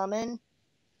summon.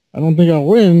 I don't think I'll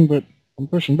win, but I'm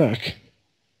pushing back.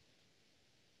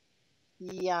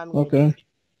 Yeah, I'm gonna do it.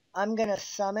 I'm gonna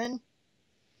summon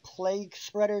Plague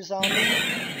Spreader Zombie.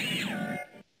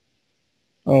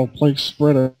 Oh, Plague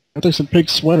Spreader. I thought you said Pig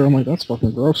Sweater. I'm like, that's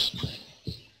fucking gross.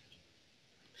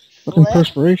 Fucking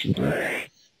perspiration, dude.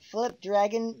 Flip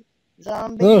Dragon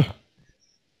Zombie. Ugh.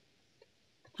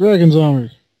 Dragon Zombie.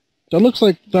 That looks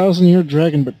like 1,000-Year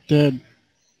Dragon, but dead.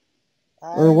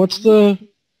 Or what's the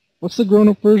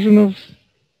grown-up version of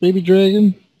Baby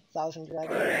Dragon? 1,000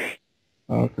 Dragon.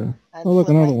 Oh, okay. And Oh, look,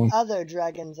 flip another my one. other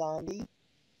Dragon Zombie.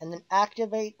 And then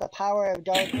activate the power of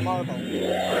Dark Marble.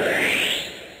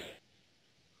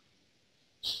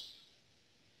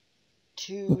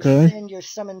 To send your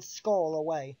summoned skull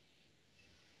away.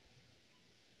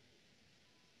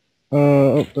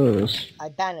 Oh, there it is. I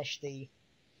banish thee.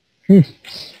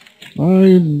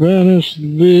 I banish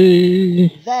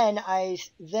thee. Then I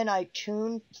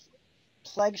tune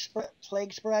Plague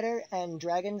Spreader and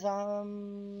Dragon's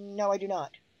no, I do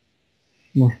not.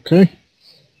 Okay.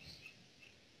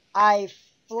 I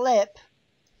flip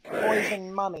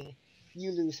Poison Mummy.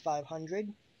 You lose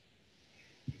 500.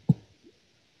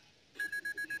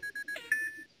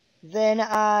 Then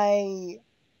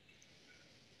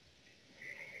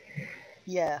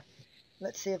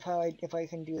let's see if I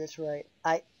can do this right.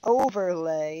 I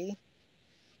overlay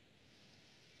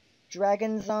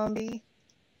Dragon Zombie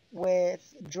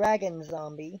with Dragon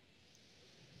Zombie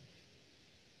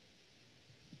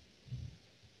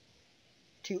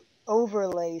to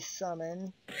overlay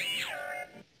summon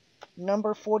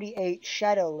number 48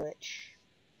 Shadow Lich.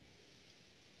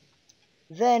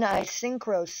 Then I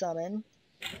synchro summon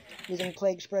using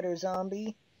Plague Spreader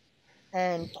Zombie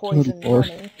and Poison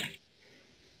Mummy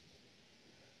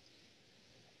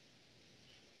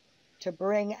to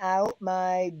bring out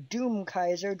my Doom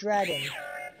Kaiser Dragon.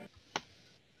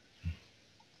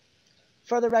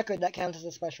 For the record, that counts as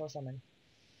a special summon.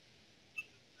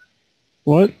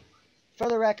 What? For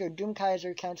the record, Doom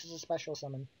Kaiser counts as a special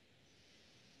summon.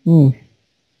 I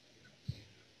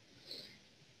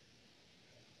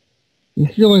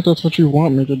feel like that's what you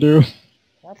want me to do.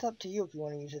 That's up to you if you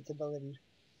want to use its ability.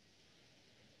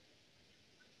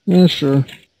 Yeah, sure.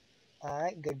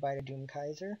 Alright, goodbye to Doom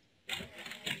Kaiser.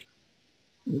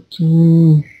 Is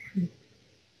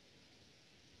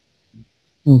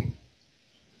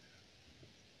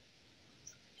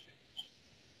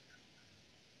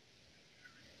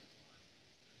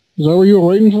that what you were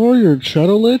waiting for? Your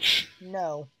Shadow Lich?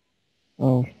 No.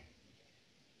 Oh.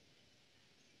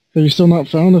 Have you still not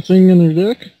found the thing in your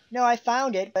deck? No, I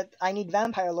found it, but I need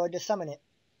Vampire Lord to summon it.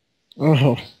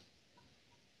 Oh.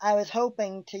 I was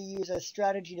hoping to use a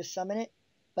strategy to summon it,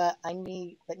 but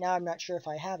now I'm not sure if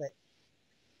I have it.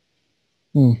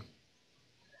 And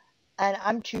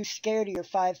I'm too scared of your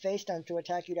 5 face downs to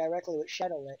attack you directly with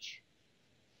Shadow Lich.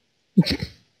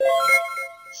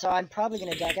 So I'm probably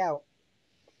going to deck out.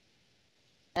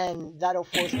 And that'll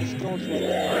force the Duel to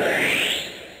eliminate.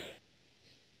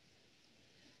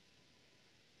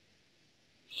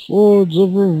 Swords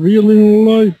of Revealing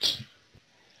Light.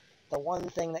 The one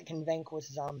thing that can vanquish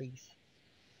zombies.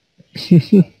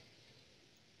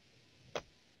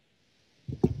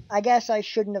 I guess I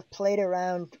shouldn't have played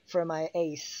around for my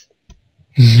ace.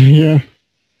 Yeah.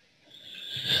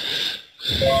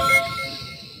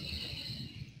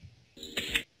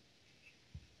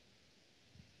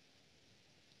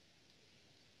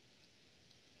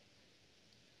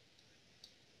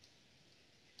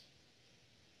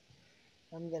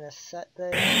 I'm gonna set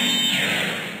this.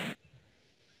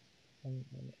 I'm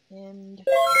gonna end.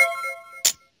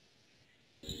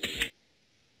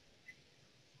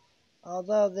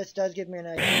 Although this does give me an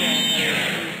idea on how to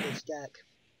improve this deck.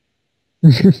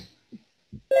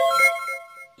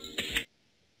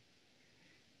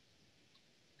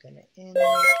 Gonna end.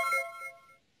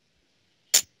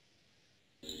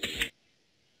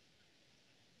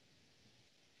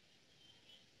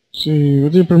 See,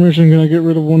 with your permission, can I get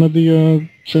rid of one of the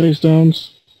face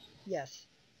downs? Yes.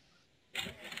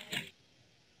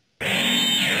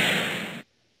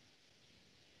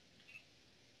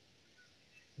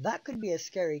 That could be a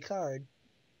scary card.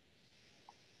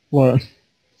 What?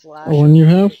 Flash. Oh, one you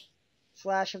have?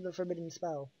 Flash of the Forbidden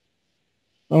Spell.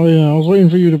 Oh yeah, I was waiting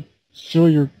for you to fill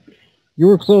your... You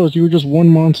were close, you were just one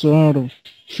monster out of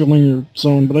filling your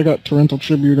zone, but I got Torrential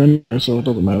Tribute anyway, so it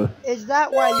doesn't matter. Is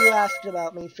that why you asked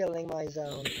about me filling my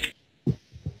zone?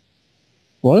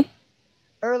 What?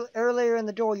 Earlier in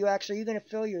the duel, you asked, are you going to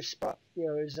fill your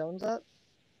zones up?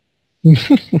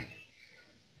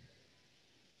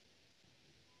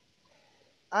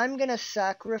 I'm going to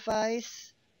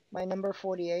sacrifice my number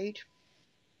 48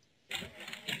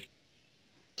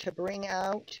 to bring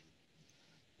out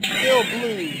Duel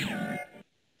Blue.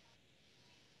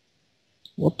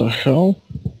 What the hell?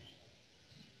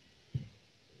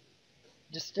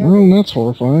 Disturbing. Oh, that's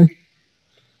horrifying.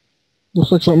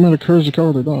 Looks like something that occurs to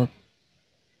cover the dog.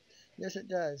 Yes, it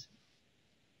does.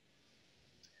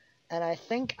 And I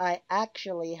think I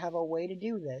actually have a way to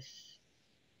do this.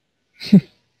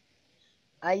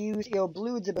 I use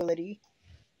Ilblude's ability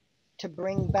to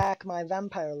bring back my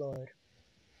Vampire Lord.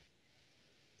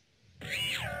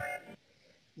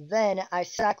 Then I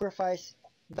sacrifice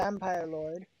Vampire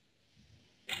Lord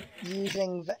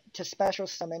to special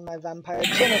summon my Vampire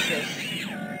Genesis.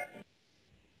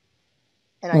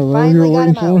 And I finally got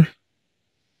him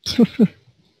out.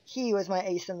 He was my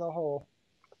ace in the hole.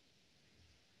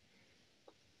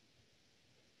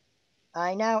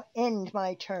 I now end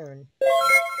my turn.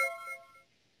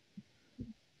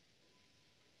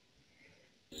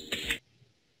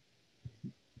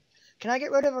 Can I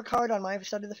get rid of a card on my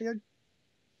side of the field?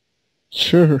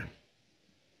 Sure.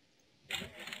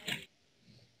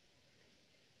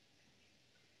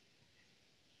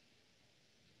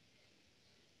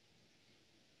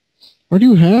 Where do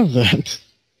you have that?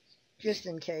 Just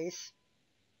in case.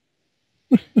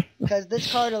 Because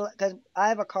I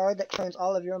have a card that turns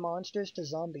all of your monsters to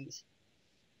zombies.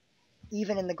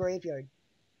 Even in the graveyard.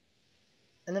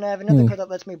 And then I have another card that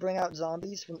lets me bring out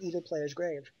zombies from either player's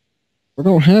grave. I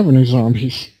don't have any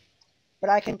zombies. But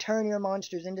I can turn your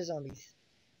monsters into zombies.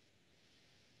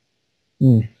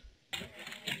 Hmm.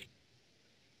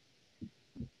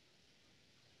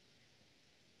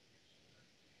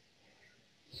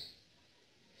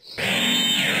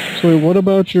 So what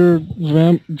about your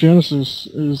Vamp Genesis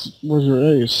was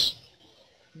your ace?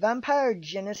 Vampire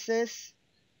Genesis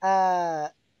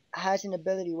has an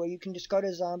ability where you can discard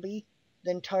a zombie,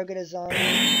 then target a zombie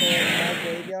in my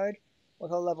graveyard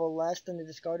with a level less than the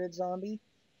discarded zombie,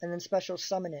 and then special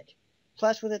summon it.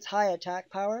 Plus, with its high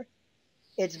attack power,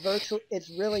 it's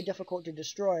really difficult to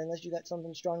destroy unless you got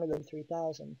something stronger than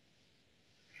 3000.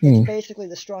 It's basically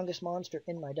the strongest monster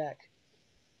in my deck.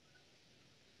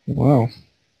 Wow.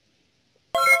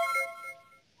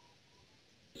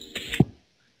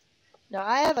 Now,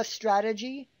 I have a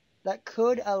strategy that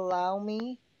could allow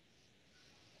me...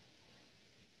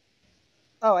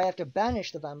 Oh, I have to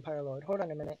banish the Vampire Lord. Hold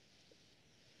on a minute.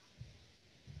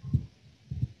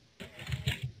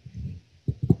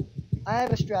 I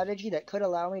have a strategy that could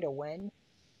allow me to win,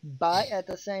 but at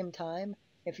the same time,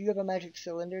 if you have a magic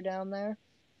cylinder down there,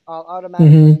 I'll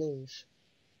automatically lose.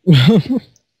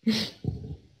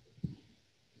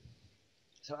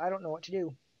 So I don't know what to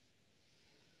do.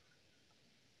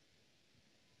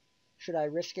 Should I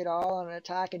risk it all on an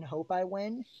attack and hope I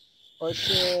win? Or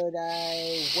should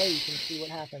I wait and see what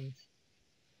happens?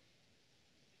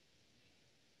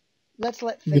 Let's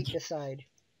let fate decide.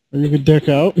 Are you gonna deck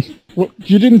out? What?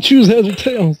 You didn't choose heads or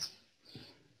tails.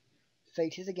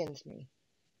 Fate is against me.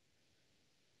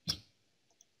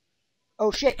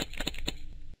 Oh shit!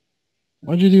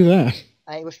 Why'd you do that?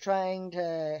 I was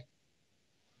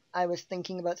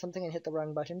thinking about something and hit the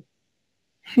wrong button.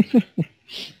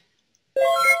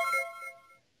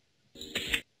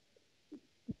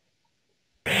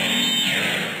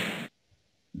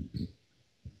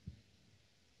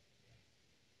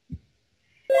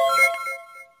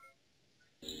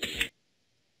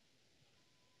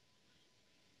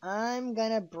 I'm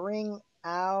gonna bring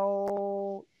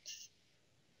out...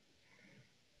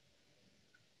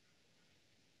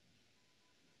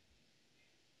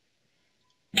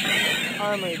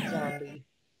 Armored Zombie.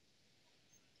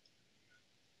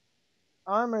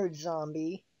 Armored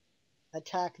Zombie,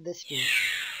 attack this dude.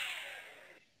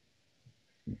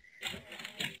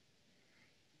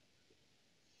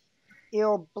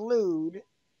 Ill Blued,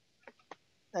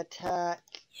 attack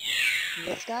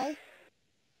this guy.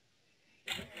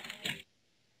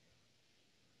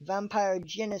 Vampire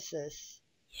Genesis,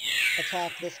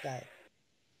 attack this guy.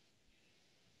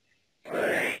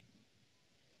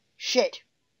 Shit!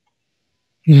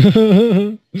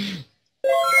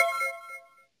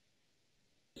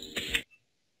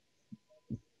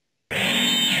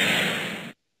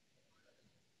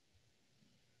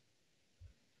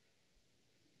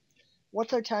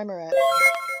 What's our timer at?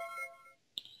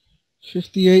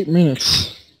 58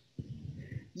 minutes.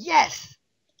 Yes!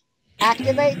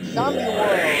 Activate Zombie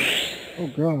World! Oh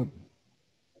god.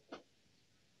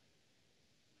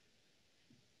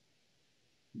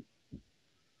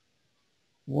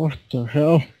 What the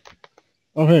hell?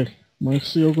 Oh hey, my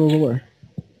seal goes away.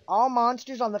 All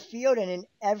monsters on the field and in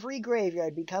every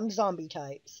graveyard become zombie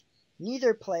types.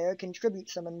 Neither player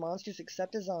contributes summon monsters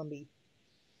except a zombie.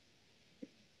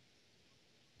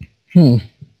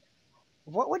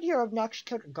 What would your obnoxious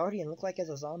guardian look like as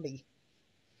a zombie?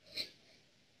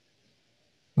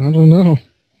 I don't know.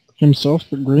 Himself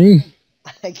but green?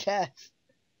 I guess.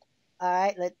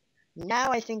 Alright,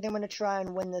 now I think I'm going to try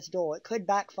and win this duel. It could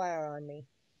backfire on me.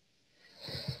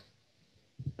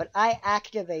 But I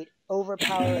activate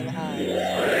Overpowering Eyes.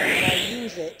 And I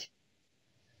use it.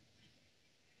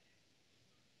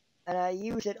 And I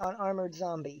use it on Armored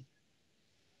Zombie.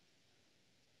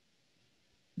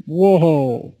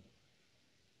 Whoa.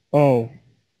 Oh.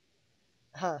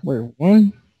 Huh. Wait, what?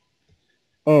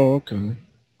 Oh, okay.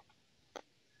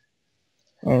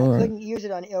 Alright. I couldn't use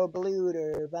it on Ill Blued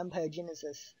or Vampire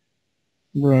Genesis.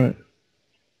 Right.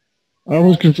 I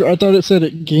was confused. I thought it said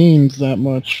it gains that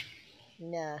much.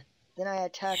 Nah. Then I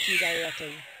attack you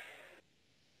directly.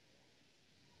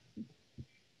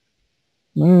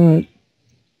 Alright.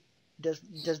 Does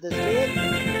this do it?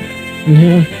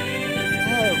 Yeah.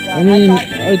 Oh god, I mean,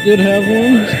 I did have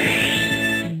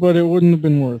one, but it wouldn't have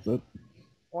been worth it.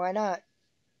 Why not?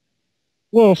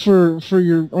 Well, for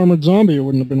your armored zombie, it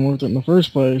wouldn't have been worth it in the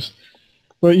first place.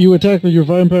 But you attacked with your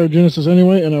vampire genesis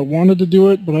anyway, and I wanted to do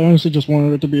it, but I honestly just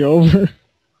wanted it to be over.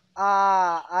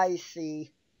 Ah, I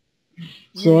see. You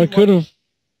So didn't want...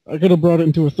 I could have brought it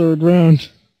into a third round.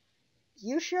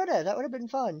 You should have. That would have been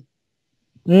fun.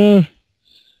 Yeah.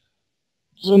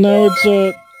 So now it's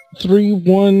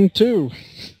 3-1-2.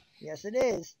 Yes, it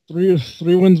is.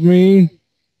 Three wins me,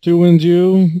 2 wins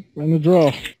you, and a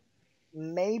draw.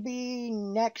 Maybe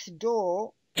next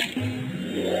duel.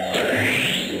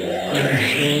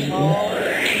 All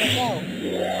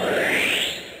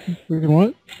We can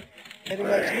what? Maybe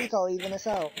next week I'll even us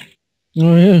out.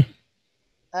 Oh yeah.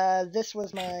 This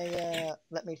was my,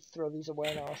 let me throw these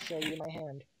away and I'll show you my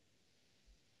hand.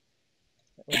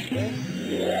 It was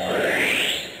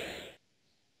this.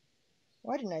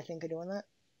 Why didn't I think of doing that?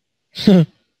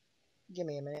 Give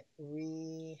me a minute.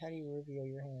 How do you reveal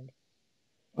your hand?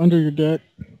 Under your deck.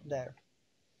 There.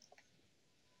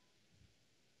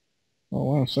 Oh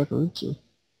wow, Sakaritsu.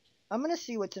 I'm gonna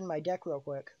see what's in my deck real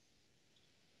quick.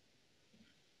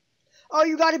 Oh,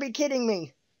 you gotta be kidding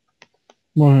me!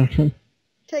 What happened?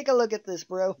 Take a look at this,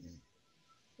 bro.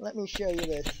 Let me show you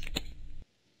this.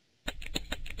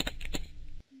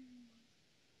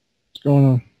 What's going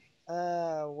on?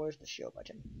 Where's the show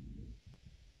button?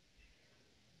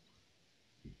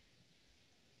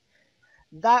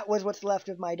 That was what's left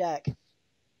of my deck.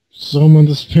 Summon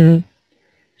the spirit,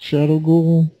 shadow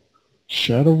ghoul,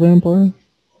 shadow vampire.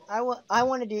 I was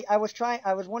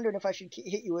wondering if I should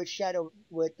hit you with shadow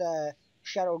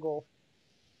ghoul.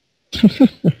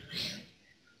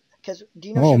 Because do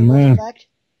you know Oh shadow goul's man, effect?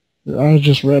 I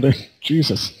just read it.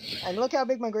 Jesus. And look how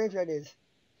big my graveyard is.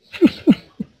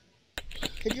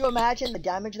 Could you imagine the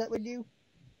damage that would do?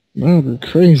 That'd be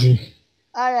crazy.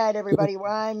 Alright, everybody,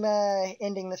 I'm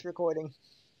ending this recording.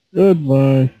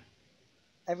 Goodbye.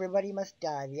 Everybody must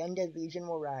die. The undead legion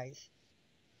will rise.